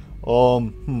work.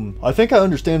 I think I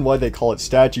understand why they call it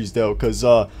statues though, because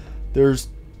there's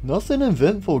nothing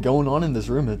eventful going on in this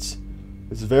room. It's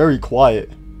very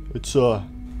quiet. It's a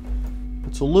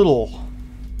little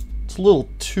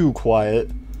too quiet.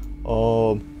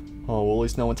 Oh, well, at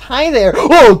least no one's. Hi there!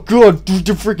 Oh god,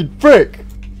 freaking frick!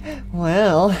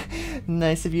 Well,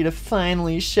 nice of you to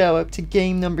finally show up to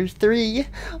game number 3.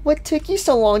 What took you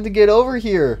so long to get over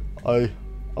here? I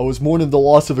was mourning the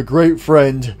loss of a great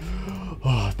friend.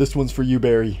 This one's for you,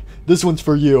 Barry. This one's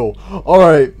for you.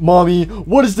 Alright, Mommy,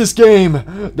 what is this game?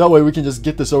 That way we can just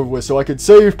get this over with so I can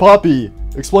save Poppy.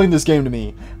 Explain this game to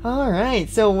me. Alright,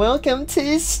 so welcome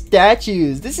to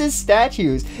Statues. This is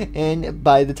Statues. And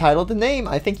by the title of the name,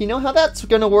 I think you know how that's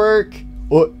gonna work.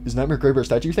 What? Is Nightmare Graveyard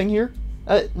statue thing here?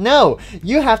 No.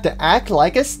 You have to act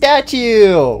like a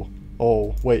statue.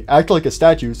 Oh, wait, act like a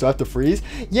statue, so I have to freeze?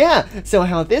 Yeah, so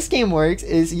how this game works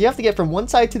is you have to get from one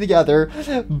side to the other,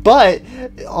 but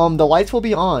the lights will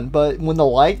be on, but when the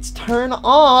lights turn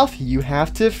off, you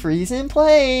have to freeze in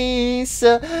place.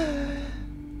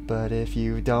 But if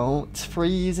you don't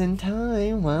freeze in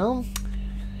time, well,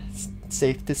 it's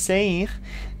safe to say,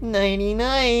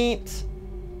 nighty-night.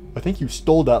 I think you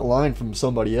stole that line from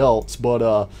somebody else,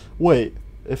 but, wait,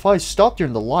 if I stopped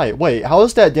during the light, wait, how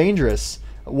is that dangerous?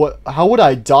 How would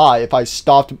I die if I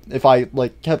stopped, if I,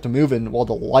 like, kept moving while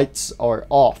the lights are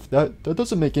off? That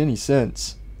doesn't make any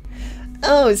sense.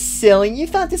 Oh, silly, you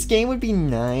thought this game would be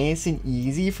nice and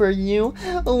easy for you?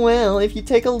 Well, if you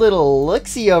take a little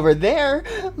look-see over there,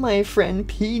 my friend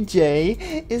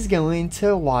PJ is going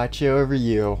to watch over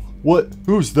you. What?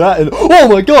 Who's that? And oh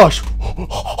my gosh!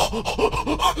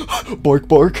 Bark,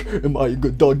 bark. Am I a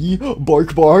good doggy?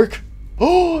 Bark, bark.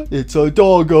 Oh, it's a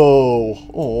doggo.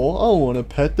 Oh, I want to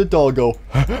pet the doggo.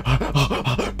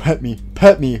 Pet me,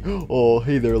 pet me. Oh,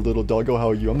 hey there, little doggo. How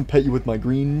are you? I'm gonna pet you with my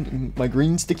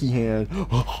green sticky hand.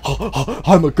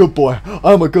 I'm a good boy.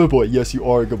 I'm a good boy. Yes, you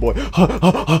are a good boy.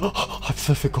 I'm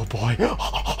such a good boy.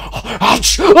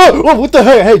 Ouch! Oh, what the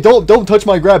heck? Hey, don't touch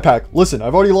my grab pack. Listen,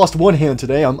 I've already lost one hand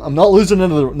today. I'm not losing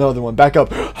another one. Back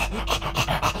up.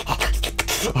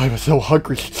 I'm so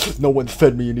hungry. No one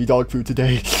fed me any dog food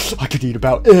today. I could eat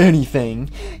about anything.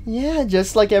 Yeah,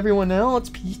 just like everyone else,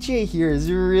 PJ here is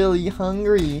really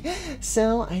hungry.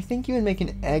 So I think you would make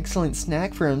an excellent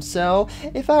snack for him. So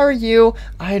if I were you,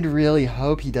 I'd really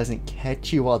hope he doesn't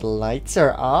catch you while the lights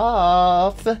are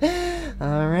off.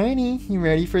 Alrighty, you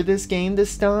ready for this game to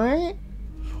start?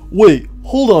 Wait,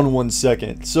 hold on one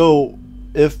second. So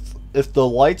if the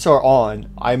lights are on,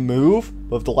 I move,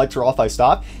 but if the lights are off, I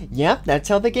stop? Yep, that's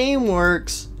how the game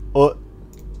works.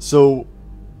 So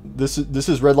this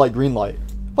is red light, green light.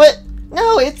 What?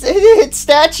 No, it's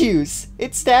statues.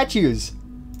 It's statues.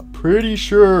 Pretty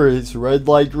sure it's red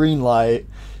light, green light,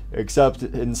 except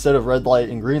instead of red light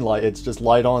and green light, it's just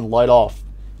light on, light off.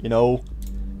 You know?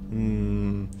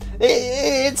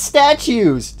 It's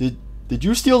statues. Did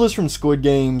you steal this from Squid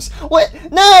Games? What?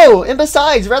 No! And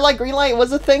besides, red light, green light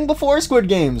was a thing before Squid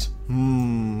Games.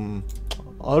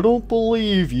 I don't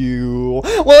believe you.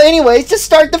 Well, anyways, just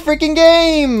start the freaking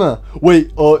game!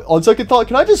 Wait, on second thought,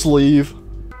 can I just leave?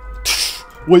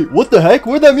 Wait, what the heck?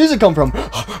 Where'd that music come from?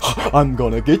 I'm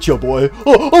gonna get you, boy.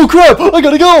 Oh crap! I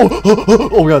gotta go!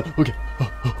 Oh my god, okay.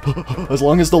 As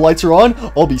long as the lights are on,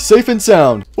 I'll be safe and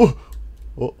sound.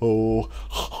 Uh-oh.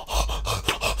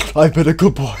 I've been a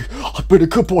good boy. I've been a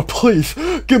good boy, please.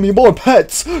 Give me more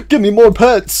pets. Give me more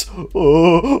pets.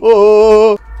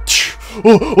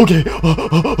 Okay.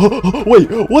 Wait,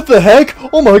 what the heck?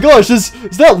 Oh my gosh, is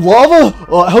that lava?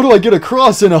 How do I get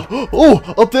across in a... Oh,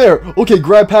 up there. Okay,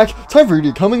 grab pack. Time for you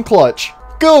to come in clutch.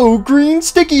 Go, green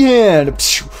sticky hand.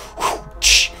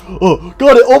 Oh,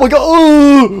 got it. Oh my god.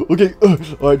 Oh, okay.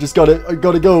 I just got it. I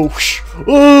gotta go.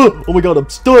 Oh my god, I'm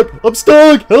stuck. I'm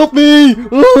stuck. Help me.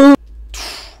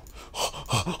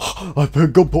 I've been a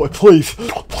good boy, please.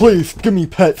 Please, give me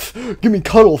pets. Give me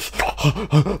cuddles.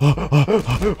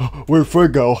 Where'd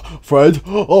Fred go? Fred?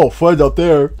 Oh, Fred's up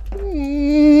there.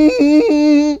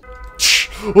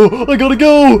 Oh, I gotta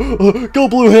go. Go,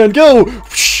 blue hand, go.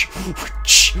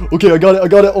 Okay, I got it. I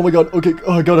got it. Oh my god. Okay,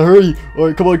 I gotta hurry.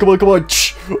 Alright, come on, come on, come on.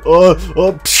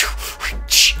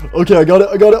 Okay, I got it.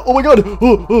 I got it. Oh my god.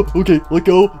 Okay, let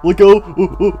go. Let go.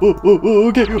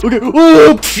 Okay, okay.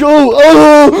 Oh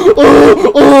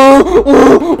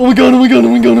my god. Oh my god. Oh my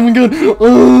god.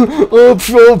 Oh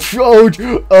my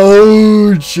god.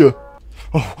 Ouch.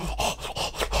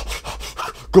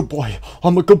 Good boy.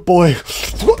 I'm a good boy.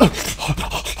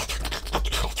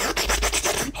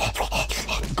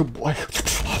 Good boy.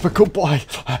 I'm a good boy.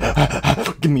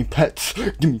 Give me pets.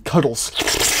 Give me cuddles.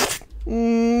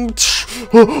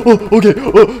 Okay.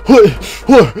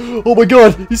 Oh my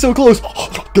god, he's so close.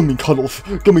 Give me cuddles.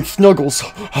 Give me snuggles.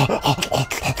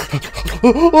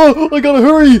 I gotta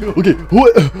hurry. Okay,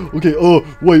 what? Okay,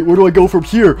 wait, where do I go from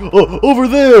here? Over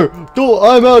there.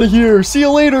 I'm out of here. See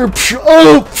you later.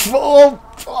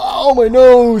 Oh, my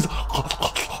nose.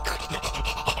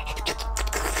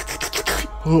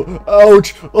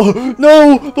 Ouch!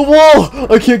 No! The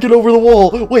wall! I can't get over the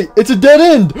wall! Wait, it's a dead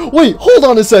end! Wait, hold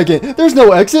on a second! There's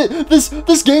no exit!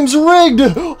 This game's rigged!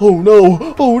 Oh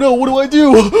no! Oh no, what do I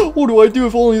do? What do I do?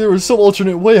 If only there was some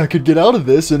alternate way I could get out of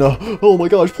this, and oh my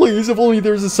gosh, please, if only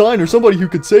there's a sign or somebody who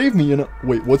could save me, and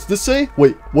wait, what's this say?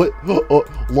 Wait, what?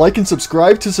 Like and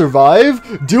subscribe to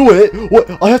survive? Do it! What?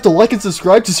 I have to like and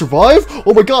subscribe to survive?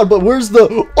 Oh my god, but where's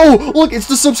the... Oh, look, it's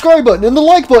the subscribe button and the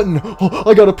like button! Oh,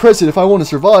 I gotta press it if I want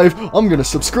to survive. I'm gonna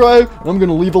subscribe, and I'm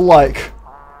gonna leave a like.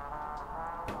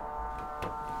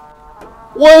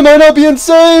 Why am I not being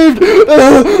saved?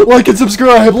 Like and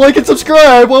subscribe, like and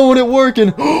subscribe. Why won't it work?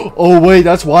 And oh wait,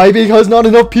 that's why, because not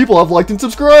enough people have liked and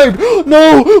subscribed.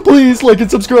 No, please like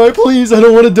and subscribe, please. I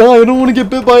don't want to die. I don't want to get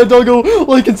bit by a doggo.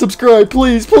 Like and subscribe,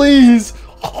 please, please.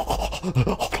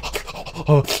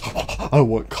 I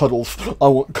want cuddles. I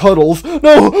want cuddles.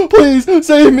 No, please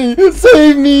save me,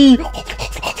 save me.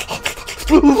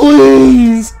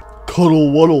 Please!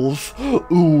 Cuddle Wuddles.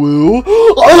 Ooh.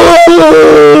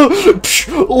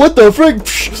 What the frick?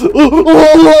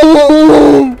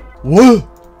 What?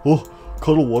 Oh,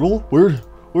 Cuddle Wuddle? Where'd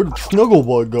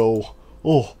Snugglebug go?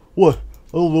 Oh, what?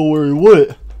 I don't know where he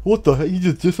went. What the heck? He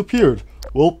just disappeared.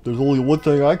 Well, there's only one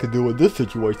thing I could do in this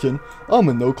situation. I'm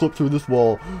gonna no-clip through this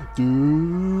wall.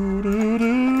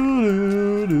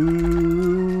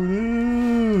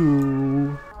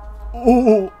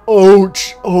 Oh,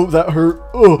 ouch. Oh, that hurt.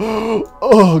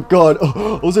 Oh God.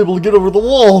 I was able to get over the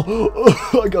wall.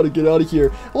 I gotta get out of here.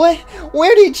 What?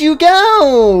 Where did you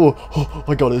go?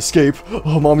 I gotta escape.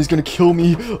 Oh, Mommy's gonna kill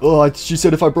me. She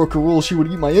said if I broke her rule, she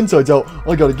would eat my insides out.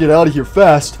 I gotta get out of here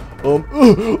fast.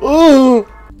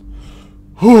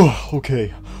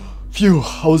 Okay. Phew.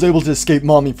 I was able to escape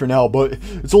Mommy for now, but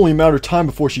it's only a matter of time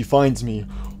before she finds me.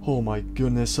 Oh my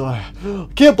goodness, I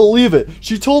can't believe it.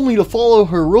 She told me to follow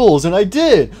her rules, and I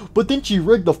did. But then she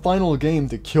rigged the final game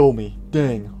to kill me.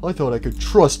 Dang, I thought I could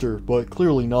trust her, but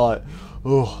clearly not.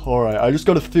 Oh, alright, I just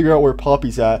gotta figure out where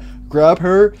Poppy's at. Grab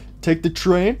her, take the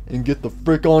train, and get the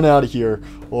frick on out of here.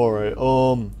 Alright,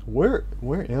 where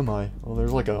am I? Oh,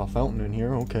 there's like a fountain in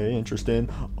here. Okay, interesting.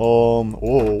 Whoa,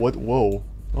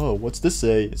 oh, what's this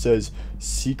say? It says,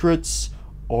 secrets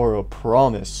are a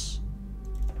promise.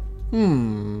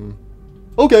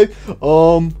 Okay.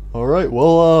 Alright,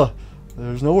 well,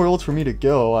 there's nowhere else for me to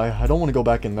go. I don't want to go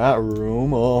back in that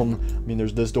room. I mean,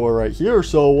 there's this door right here,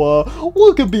 so,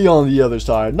 what could be on the other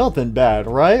side? Nothing bad,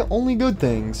 right? Only good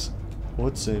things.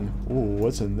 What's in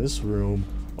this room?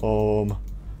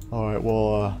 Alright,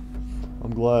 well,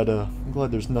 I'm glad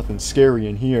there's nothing scary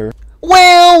in here.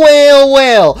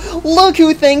 Well, look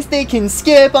who thinks they can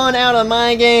skip on out of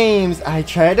my games. I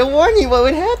tried to warn you what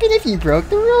would happen if you broke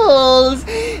the rules.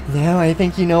 Now I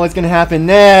think you know what's gonna happen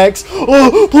next.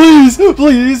 Oh,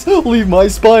 please, leave my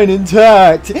spine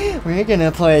intact. We're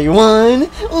gonna play one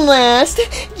last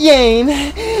game.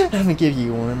 I'm gonna give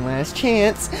you one last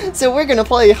chance. So we're gonna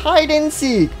play hide and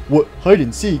seek. What, hide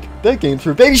and seek? That game's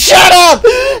for baby. Shut up!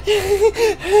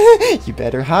 You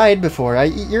better hide before I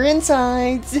eat your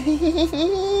insides.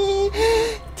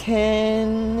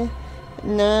 10,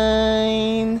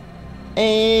 9,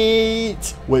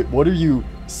 8. Wait, what are you?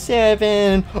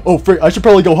 7. Oh, frick, I should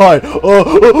probably go hide.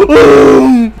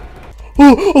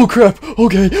 Oh crap.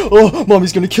 Okay.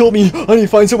 Mommy's gonna kill me. I need to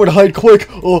find somewhere to hide quick.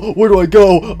 Where do I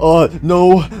go?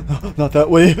 No, not that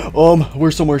way.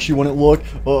 Where's somewhere she wouldn't look?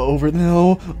 Over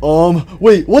now.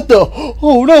 Wait, what the?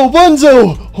 Oh no,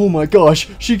 Bunzo! Oh my gosh,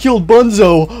 she killed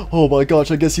Bunzo. Oh my gosh,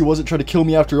 I guess he wasn't trying to kill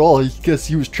me after all. I guess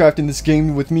he was trapped in this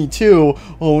game with me too.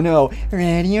 Oh no.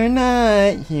 Ready or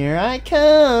not, here I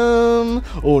come.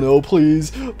 Oh no,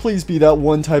 please be that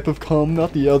one type of cum,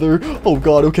 not the other. Oh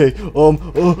god, okay.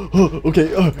 Okay,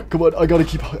 come on, I gotta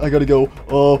go.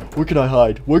 Where can I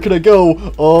hide? Where can I go?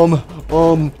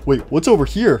 Wait, what's over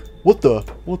here? What the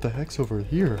heck's over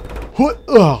here? What?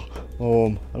 I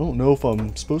don't know if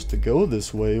I'm supposed to go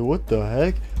this way. What the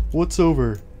heck? What's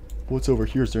over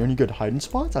here? Is there any good hiding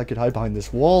spots? I could hide behind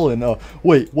this wall and,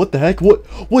 wait, what the heck?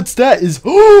 What's that?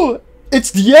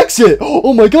 It's the exit!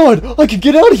 Oh my god! I can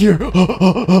get out of here!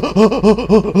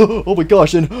 Oh my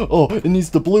gosh, and it needs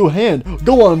the blue hand.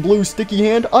 Go on, blue sticky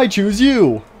hand, I choose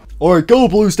you! Alright, go,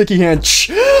 blue sticky hand.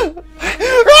 You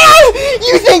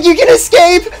think you can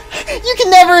escape? You can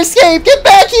never escape! Get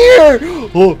back here!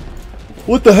 Oh,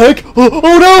 what the heck?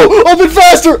 Oh no! Open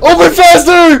faster! Open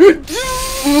faster!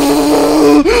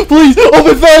 Please,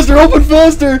 open faster! Open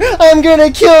faster! I'm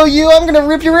gonna kill you! I'm gonna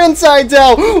rip your insides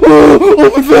out!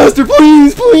 Open faster,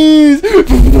 please! Open!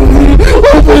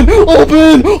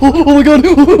 Oh my god!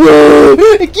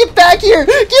 Get back here!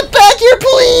 Get back here,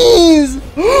 please!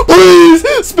 Please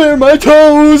spare my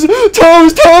toes!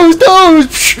 Toes, toes,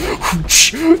 toes!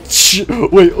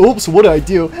 Wait, oops, what did I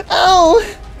do? Ow!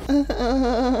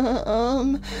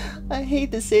 I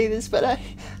hate to say this, but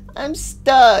I'm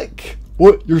stuck.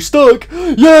 What? You're stuck?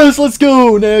 Yes, let's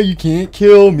go! Now you can't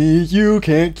kill me. You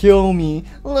can't kill me.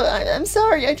 Look, I'm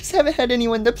sorry. I just haven't had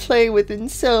anyone to play with in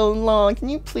so long. Can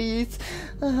you please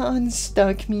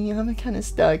unstuck me? I'm kind of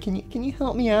stuck. Can you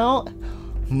help me out?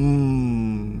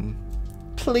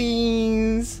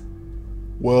 Please.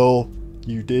 Well,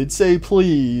 you did say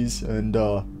please, and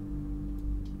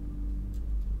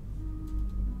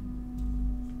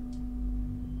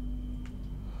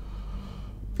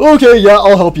okay, yeah,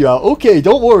 I'll help you out. Okay,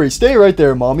 don't worry. Stay right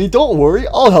there, mommy. Don't worry.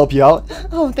 I'll help you out.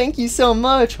 Oh, thank you so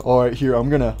much. All right, here. I'm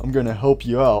gonna help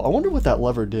you out. I wonder what that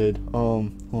lever did. Oh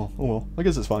well. I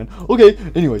guess it's fine. Okay.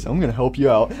 Anyways, I'm gonna help you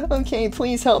out. Okay,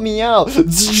 please help me out.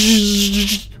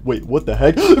 Wait, what the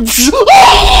heck? What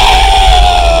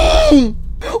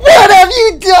have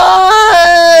you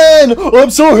done?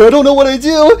 I'm sorry. I don't know what I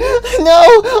do.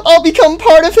 No, I'll become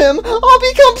part of him. I'll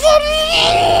become part of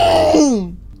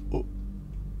him.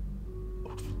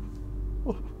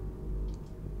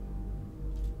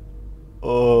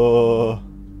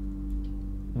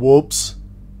 Whoops.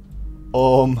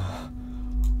 Oh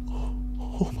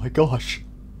my gosh.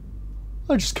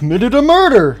 I just committed a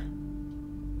murder.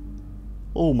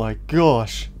 Oh my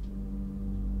gosh.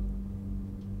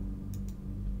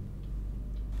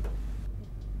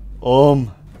 I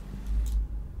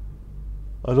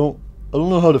don't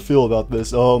know how to feel about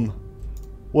this.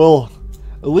 Well,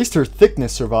 at least her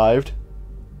thickness survived.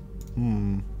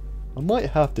 I might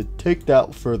have to take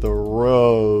that for the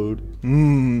road.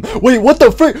 Wait, what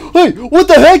the frick? Hey, what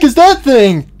the heck is that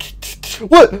thing?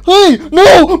 What? Hey,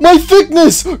 no, my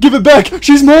thickness! Give it back!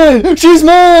 She's mine! She's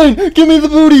mine! Give me the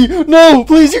booty! No,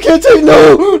 please, you can't take,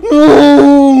 no!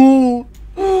 No!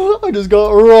 I just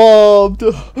got robbed.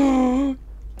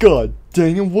 God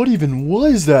dang it, what even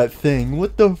was that thing?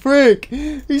 What the frick?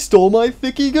 He stole my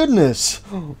thicky goodness.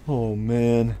 Oh,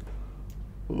 man.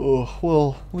 Oh,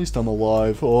 well, at least I'm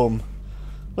alive.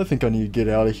 I think I need to get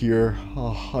out of here.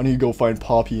 I need to go find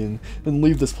Poppy and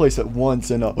leave this place at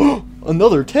once. And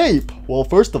another tape. Well,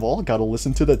 first of all, I gotta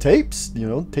listen to the tapes. You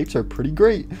know, tapes are pretty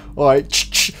great. All right.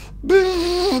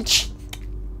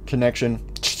 Connection.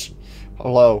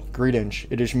 Hello, greetings.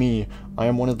 It is me. I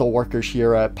am one of the workers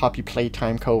here at Poppy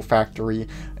Playtime Co. Factory,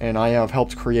 and I have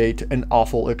helped create an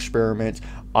awful experiment.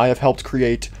 I have helped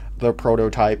create the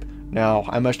prototype. Now,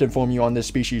 I must inform you on this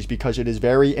species because it is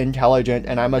very intelligent,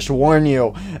 and I must warn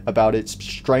you about its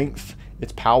strength,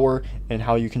 its power, and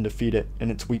how you can defeat it,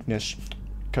 and its weakness.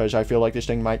 Because I feel like this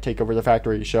thing might take over the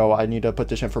factory, so I need to put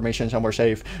this information somewhere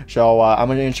safe. So I'm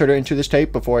going to insert it into this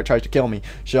tape before it tries to kill me.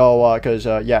 So, because,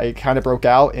 yeah, it kind of broke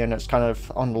out, and it's kind of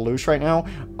on the loose right now.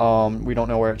 We don't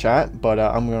know where it's at, but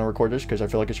I'm going to record this because I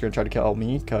feel like it's going to try to kill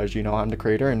me, because, you know, I'm the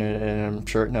creator, and I'm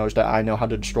sure it knows that I know how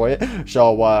to destroy it.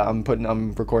 So,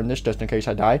 I'm recording this just in case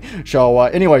I die. So,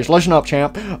 anyways, listen up,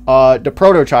 champ. The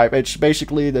prototype, it's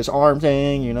basically this arm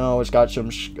thing, you know, it's got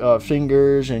some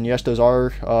fingers, and yes, those are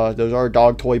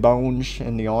dog toy bones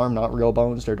in the arm, not real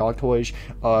bones, they're dog toys.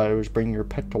 It was bring your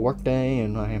pet to work day,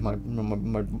 and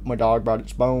my dog brought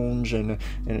its bones, and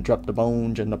it dropped the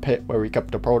bones in the pit where we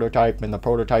kept the prototype, and the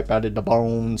prototype added the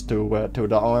bones to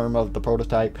the arm of the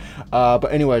prototype.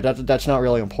 But anyway, that's not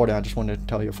really important. I just wanted to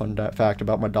tell you a fun fact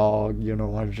about my dog. You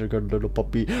know, I was a good little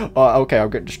puppy. Okay, I'll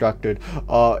get distracted.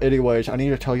 Anyways, I need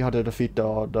to tell you how to defeat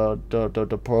the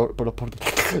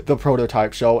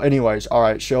prototype. So anyways,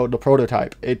 alright, so the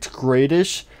prototype, its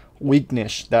greatest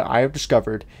weakness that I have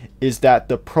discovered is that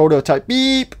the prototype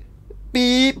beep.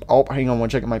 Oh, hang on one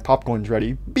second, my popcorn's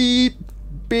ready. Beep.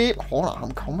 Hold on,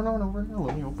 I'm coming on over here.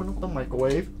 Let me open up the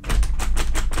microwave.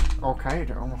 Okay,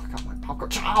 there, I got my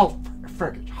popcorn. Oh,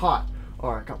 frick, it's hot.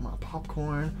 Alright, got my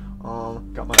popcorn.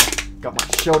 Got my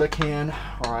soda can.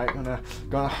 Alright, gonna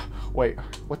wait,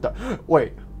 what the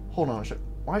wait, hold on a sec.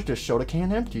 Why is this soda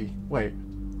can empty? Wait.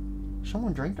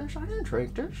 Someone drink this? I didn't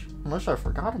drink this. Unless I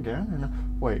forgot again. And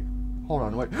wait. Hold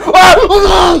on, wait.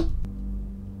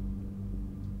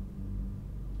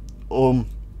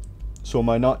 So am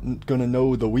I not gonna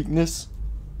know the weakness?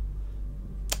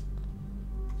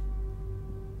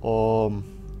 I'm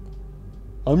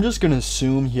just gonna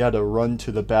assume he had to run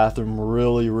to the bathroom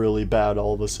really, really bad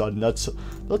all of a sudden. That's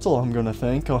all I'm gonna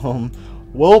think. Well,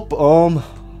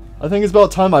 I think it's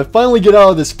about time I finally get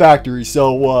out of this factory,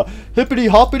 so, hippity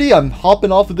hoppity, I'm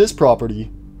hopping off of this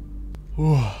property.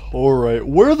 Alright,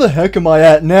 where the heck am I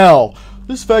at now?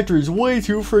 This factory is way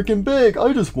too freaking big,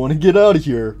 I just want to get out of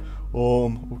here.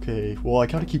 Okay. Well, I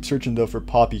gotta keep searching though for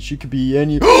Poppy. She could be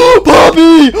any.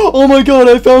 Poppy! Oh my god,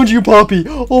 I found you, Poppy!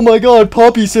 Oh my god,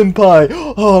 Poppy senpai!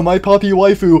 Oh, my Poppy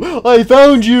waifu! I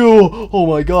found you! Oh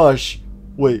my gosh!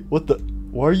 Wait, what the?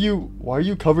 Why are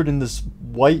you covered in this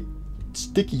white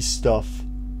sticky stuff?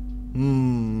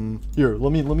 Here,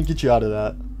 let me get you out of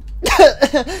that.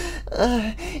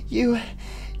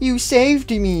 You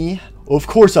saved me. Of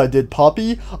course I did,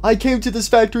 Poppy. I came to this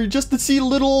factory just to see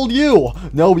little old you.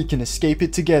 Now we can escape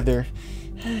it together.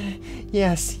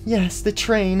 Yes, the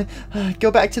train.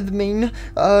 Go back to the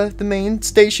main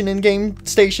station and game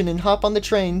station and hop on the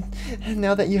train.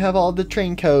 Now that you have all the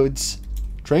train codes.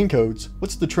 Train codes?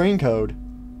 What's the train code?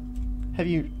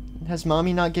 Has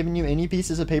Mommy not given you any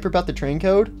pieces of paper about the train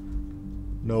code?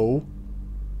 No.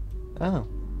 Oh.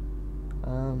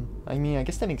 I mean, I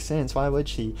guess that makes sense. Why would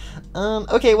she?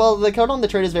 Okay, well, the code on the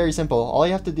train is very simple. All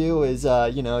you have to do is,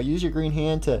 use your green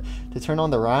hand to turn on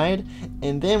the ride.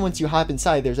 And then once you hop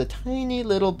inside, there's a tiny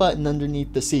little button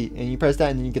underneath the seat. And you press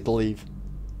that and then you get to leave.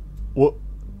 What?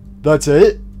 That's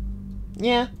it?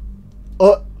 Yeah.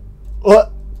 What?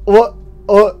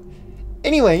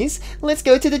 Anyways, let's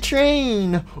go to the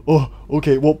train. Oh,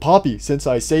 okay. Well, Poppy, since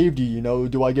I saved you,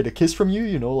 do I get a kiss from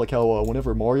you? Like how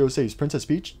whenever Mario saves Princess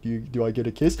Peach, do I get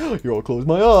a kiss? Here, I'll close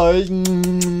my eyes.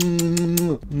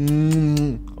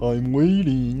 I'm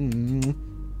waiting.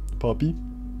 Poppy?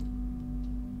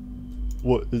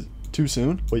 What, is too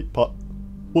soon? Wait, what?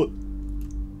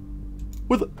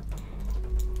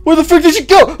 Where the frick did she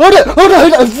go?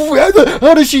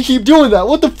 How does she keep doing that?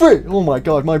 What the frick? Oh my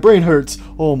god, my brain hurts.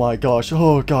 Oh my gosh.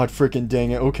 Oh god, frickin' dang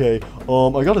it. Okay.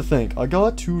 I gotta think.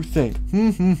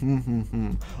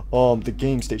 The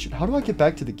game station. How do I get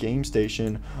back to the game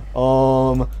station?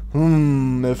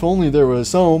 If only there was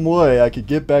some way I could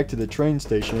get back to the train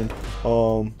station.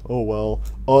 Oh well.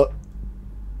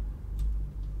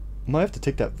 I might have to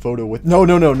take that photo with. No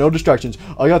distractions.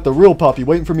 I got the real Poppy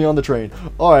waiting for me on the train.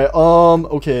 Alright,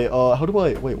 okay, how do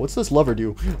I. Wait, what's this lever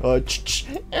do?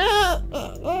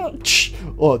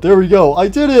 Oh, there we go. I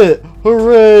did it!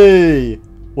 Hooray!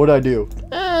 What'd I do?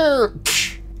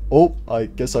 Oh, I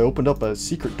guess I opened up a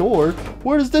secret door.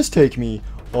 Where does this take me?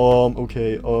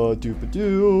 Okay,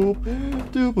 doop-a-doop,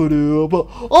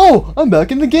 oh, I'm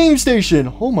back in the game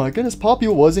station. Oh my goodness, Poppy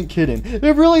wasn't kidding.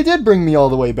 It really did bring me all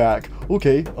the way back.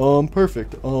 Okay,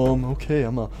 perfect. Okay,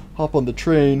 I'm gonna hop on the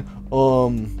train.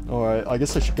 Alright, I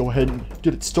guess I should go ahead and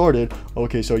get it started.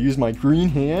 Okay, so I use my green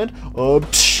hand.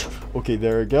 Okay,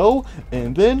 there we go.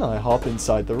 And then I hop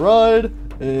inside the ride.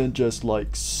 And just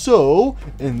like so.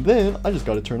 And then I just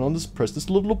gotta turn on this, press this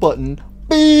little button.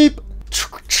 Beep!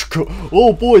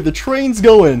 Oh boy, the train's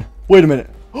going. Wait a minute.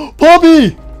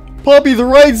 Poppy! Poppy,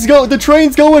 the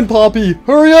train's going, Poppy!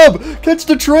 Hurry up! Catch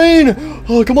the train!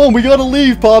 Oh, come on, we gotta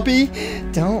leave, Poppy!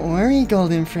 Don't worry,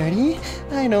 Golden Freddy.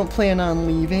 I don't plan on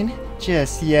leaving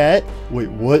just yet. Wait,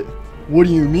 what? What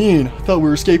do you mean? I thought we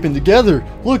were escaping together.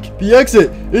 Look, the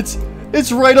exit! It's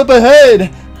right up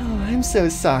ahead! Oh, I'm so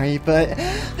sorry, but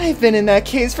I've been in that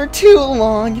case for too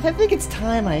long. I think it's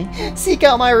time I seek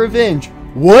out my revenge.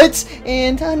 What?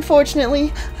 And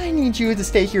unfortunately, I need you to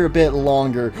stay here a bit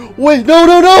longer. Wait, no!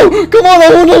 Come on, I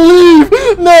want to leave!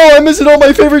 No, I'm missing all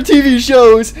my favorite TV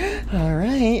shows!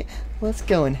 Alright, let's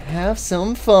go and have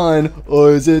some fun.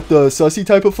 Is it the sussy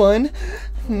type of fun?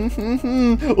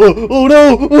 Oh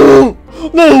no!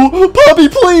 No! Poppy,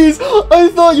 please! I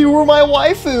thought you were my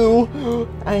waifu!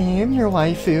 I am your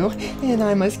waifu, and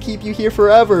I must keep you here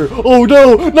forever. Oh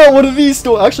no! Not one of these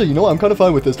stores! Actually, I'm kind of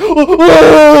fine with this.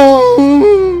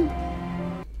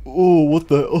 Oh, what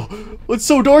the? Oh, it's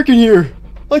so dark in here!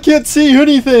 I can't see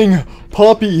anything!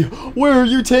 Poppy, where are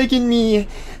you taking me?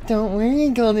 Don't worry,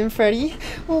 Golden Freddy.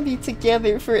 We'll be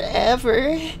together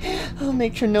forever. I'll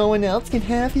make sure no one else can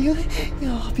have you.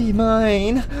 You'll be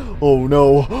mine. Oh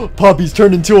no, Poppy's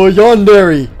turned into a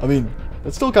yandere. I mean,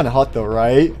 that's still kind of hot though,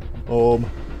 right?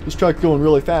 This track's going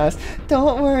really fast.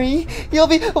 Don't worry, you'll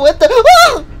be. What the?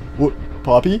 Ah! What,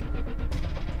 Poppy?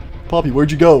 Poppy,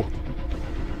 where'd you go?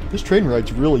 This train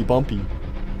ride's really bumpy.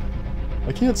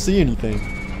 I can't see anything.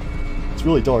 It's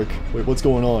really dark. Wait, what's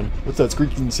going on? What's that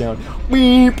squeaking sound?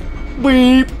 Beep!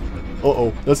 Beep!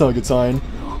 Uh-oh, that's not a good sign.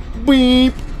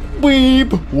 Beep!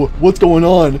 Beep! What's going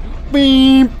on?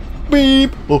 Beep!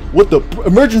 Beep! Oh, what the?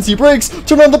 Emergency brakes!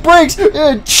 Turn on the brakes!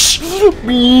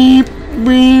 Beep!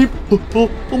 Beep!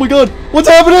 Oh my god! What's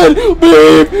happening?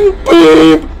 Beep!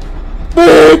 Beep!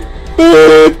 Beep!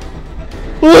 Beep!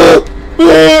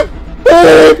 Beep!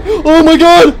 Beep! Oh my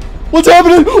god! What's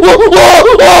happening?